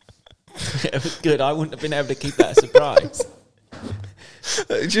 It was good. I wouldn't have been able to keep that a surprise.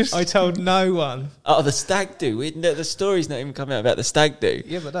 I told no one. Oh, the stag do. The story's not even coming out about the stag do.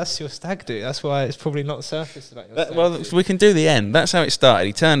 Yeah, but that's your stag do. That's why it's probably not surfaced about your stag Well, do. we can do the end. That's how it started.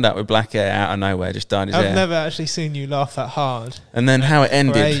 He turned up with black hair out of nowhere, just dyed his hair. I've never actually seen you laugh that hard. And then how it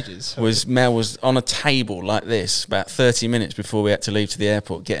ended ages. was Mel was on a table like this about 30 minutes before we had to leave to the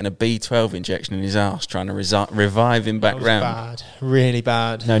airport, getting a B12 injection in his arse, trying to revive him back That was round. bad. Really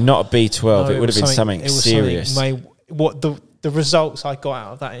bad. No, not a B12. No, it would have been something it was serious. What the results I got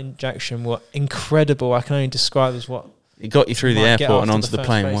out of that injection were incredible. I can only describe as what He got you through the might get airport and after onto the first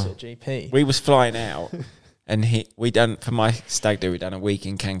plane. race Wow. at GP. We was flying out, and for my stag do, we done a week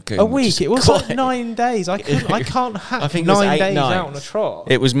in Cancun. A which is week. It was quite- like 9 days. I can't have I think it was 9 8 days nights. out on a trot.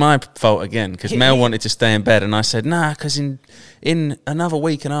 It was my fault again because Mel wanted to stay in bed and I said, nah, because in another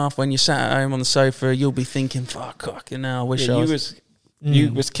week and a half when you're sat at home on the sofa, you'll be thinking, fucking hell, I wish I was...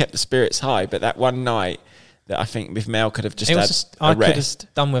 You was kept the spirits high, but that one night that I think with Mel could have just I a could have rest.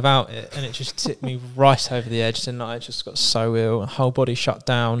 done without it, and it just tipped me right over the edge. Didn't I? I just got so ill, whole body shut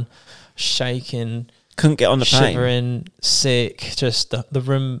down, shaking, Couldn't get on the plane. shivering, sick. Just the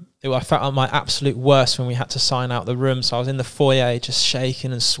room. I felt at my absolute worst when we had to sign out the room. So I was in the foyer, just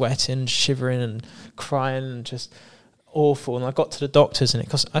shaking and sweating, shivering and crying, and just awful. And I got to the doctors, and it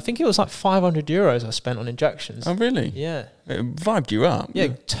cost. I think it was like €500 I spent on injections. Oh, really? Yeah. It vibed you up. Yeah,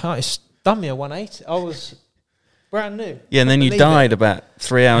 it's done me a 180. I was brand new. Yeah, and then you Believe died it. about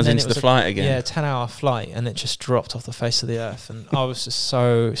 3 hours And then into it the was flight again. Yeah, 10-hour flight, and it just dropped off the face of the earth. And I was just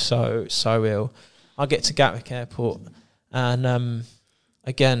so ill. I get to Gatwick Airport, and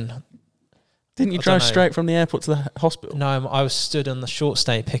again... Didn't you I drive don't know. straight from the airport to the hospital? No, I was stood on the short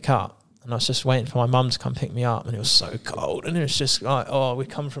stay pick up, and I was just waiting for my mum to come pick me up, and it was so cold, and it was just like, oh, we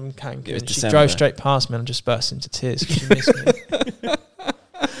come from Cancun. It was She December. drove straight past me and just burst into tears because she missed me.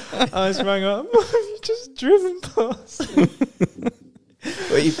 I was rang up, you just driven past.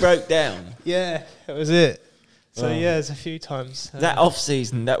 Well, you broke down. Yeah, that was it. So yeah, there's a few times. That off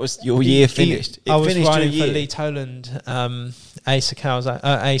season, that was your year finished. I was finished riding your for year. Lee Toland, Acer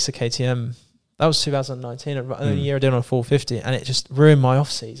KTM. That was 2019, a year I did on a 450, and it just ruined my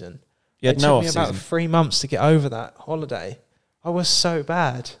off season. You had It no took me off about season. 3 months to get over that holiday. I was so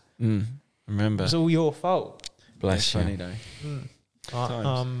bad. Remember. It was all your fault. Bless you. Funny though.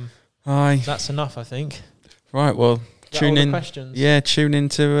 Aye. That's enough, I think. Right, well, that tune all the in. questions? Yeah, tune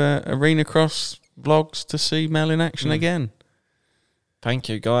into Arena Cross vlogs to see Mel in action again. Thank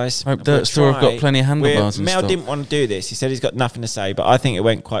you, guys. Hope Dirt Store have got plenty of handlebars in Mel stock. didn't want to do this. He said he's got nothing to say, but I think it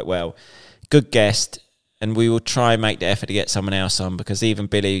went quite well. Good guest, and we will try and make the effort to get someone else on, because even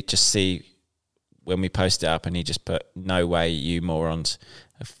Billy just see when we post it up and he just put, no way you morons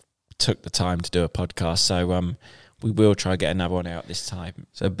have took the time to do a podcast. So we will try to get another one out this time.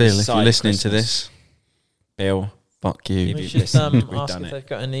 So, Bill, if Side you're listening to Christmas. this, Bill, fuck you. We you've should listened, we've ask done if it. they've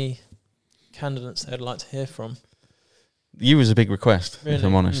got any candidates they'd like to hear from. You was a big request, if Really?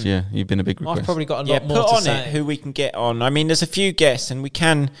 I'm honest. Yeah, you've been a big request. I've probably got a Yeah, lot more put to on say. it who we can get on. I mean, there's a few guests and we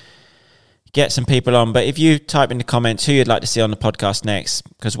can get some people on, but if you type in the comments who you'd like to see on the podcast next,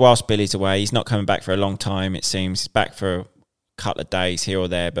 because whilst Billy's away, he's not coming back for a long time, it seems. He's back for a couple of days here or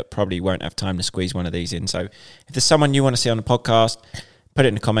there, but probably won't have time to squeeze one of these in. So if there's someone you want to see on the podcast, put it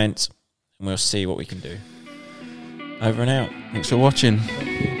in the comments and we'll see what we can do. Over and out. Thanks for watching.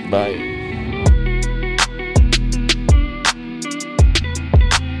 Bye.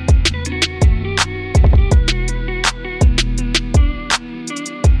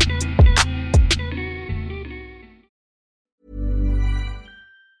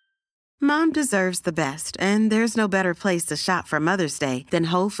 Mom deserves the best, and there's no better place to shop for Mother's Day than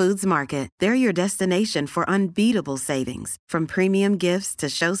Whole Foods Market. They're your destination for unbeatable savings, from premium gifts to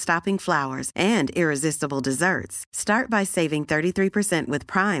show-stopping flowers and irresistible desserts. Start by saving 33% with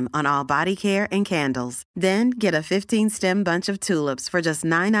Prime on all body care and candles. Then get a 15-stem bunch of tulips for just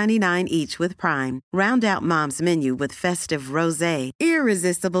 $9.99 each with Prime. Round out Mom's menu with festive rosé,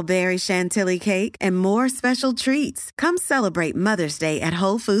 irresistible berry chantilly cake, and more special treats. Come celebrate Mother's Day at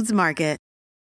Whole Foods Market.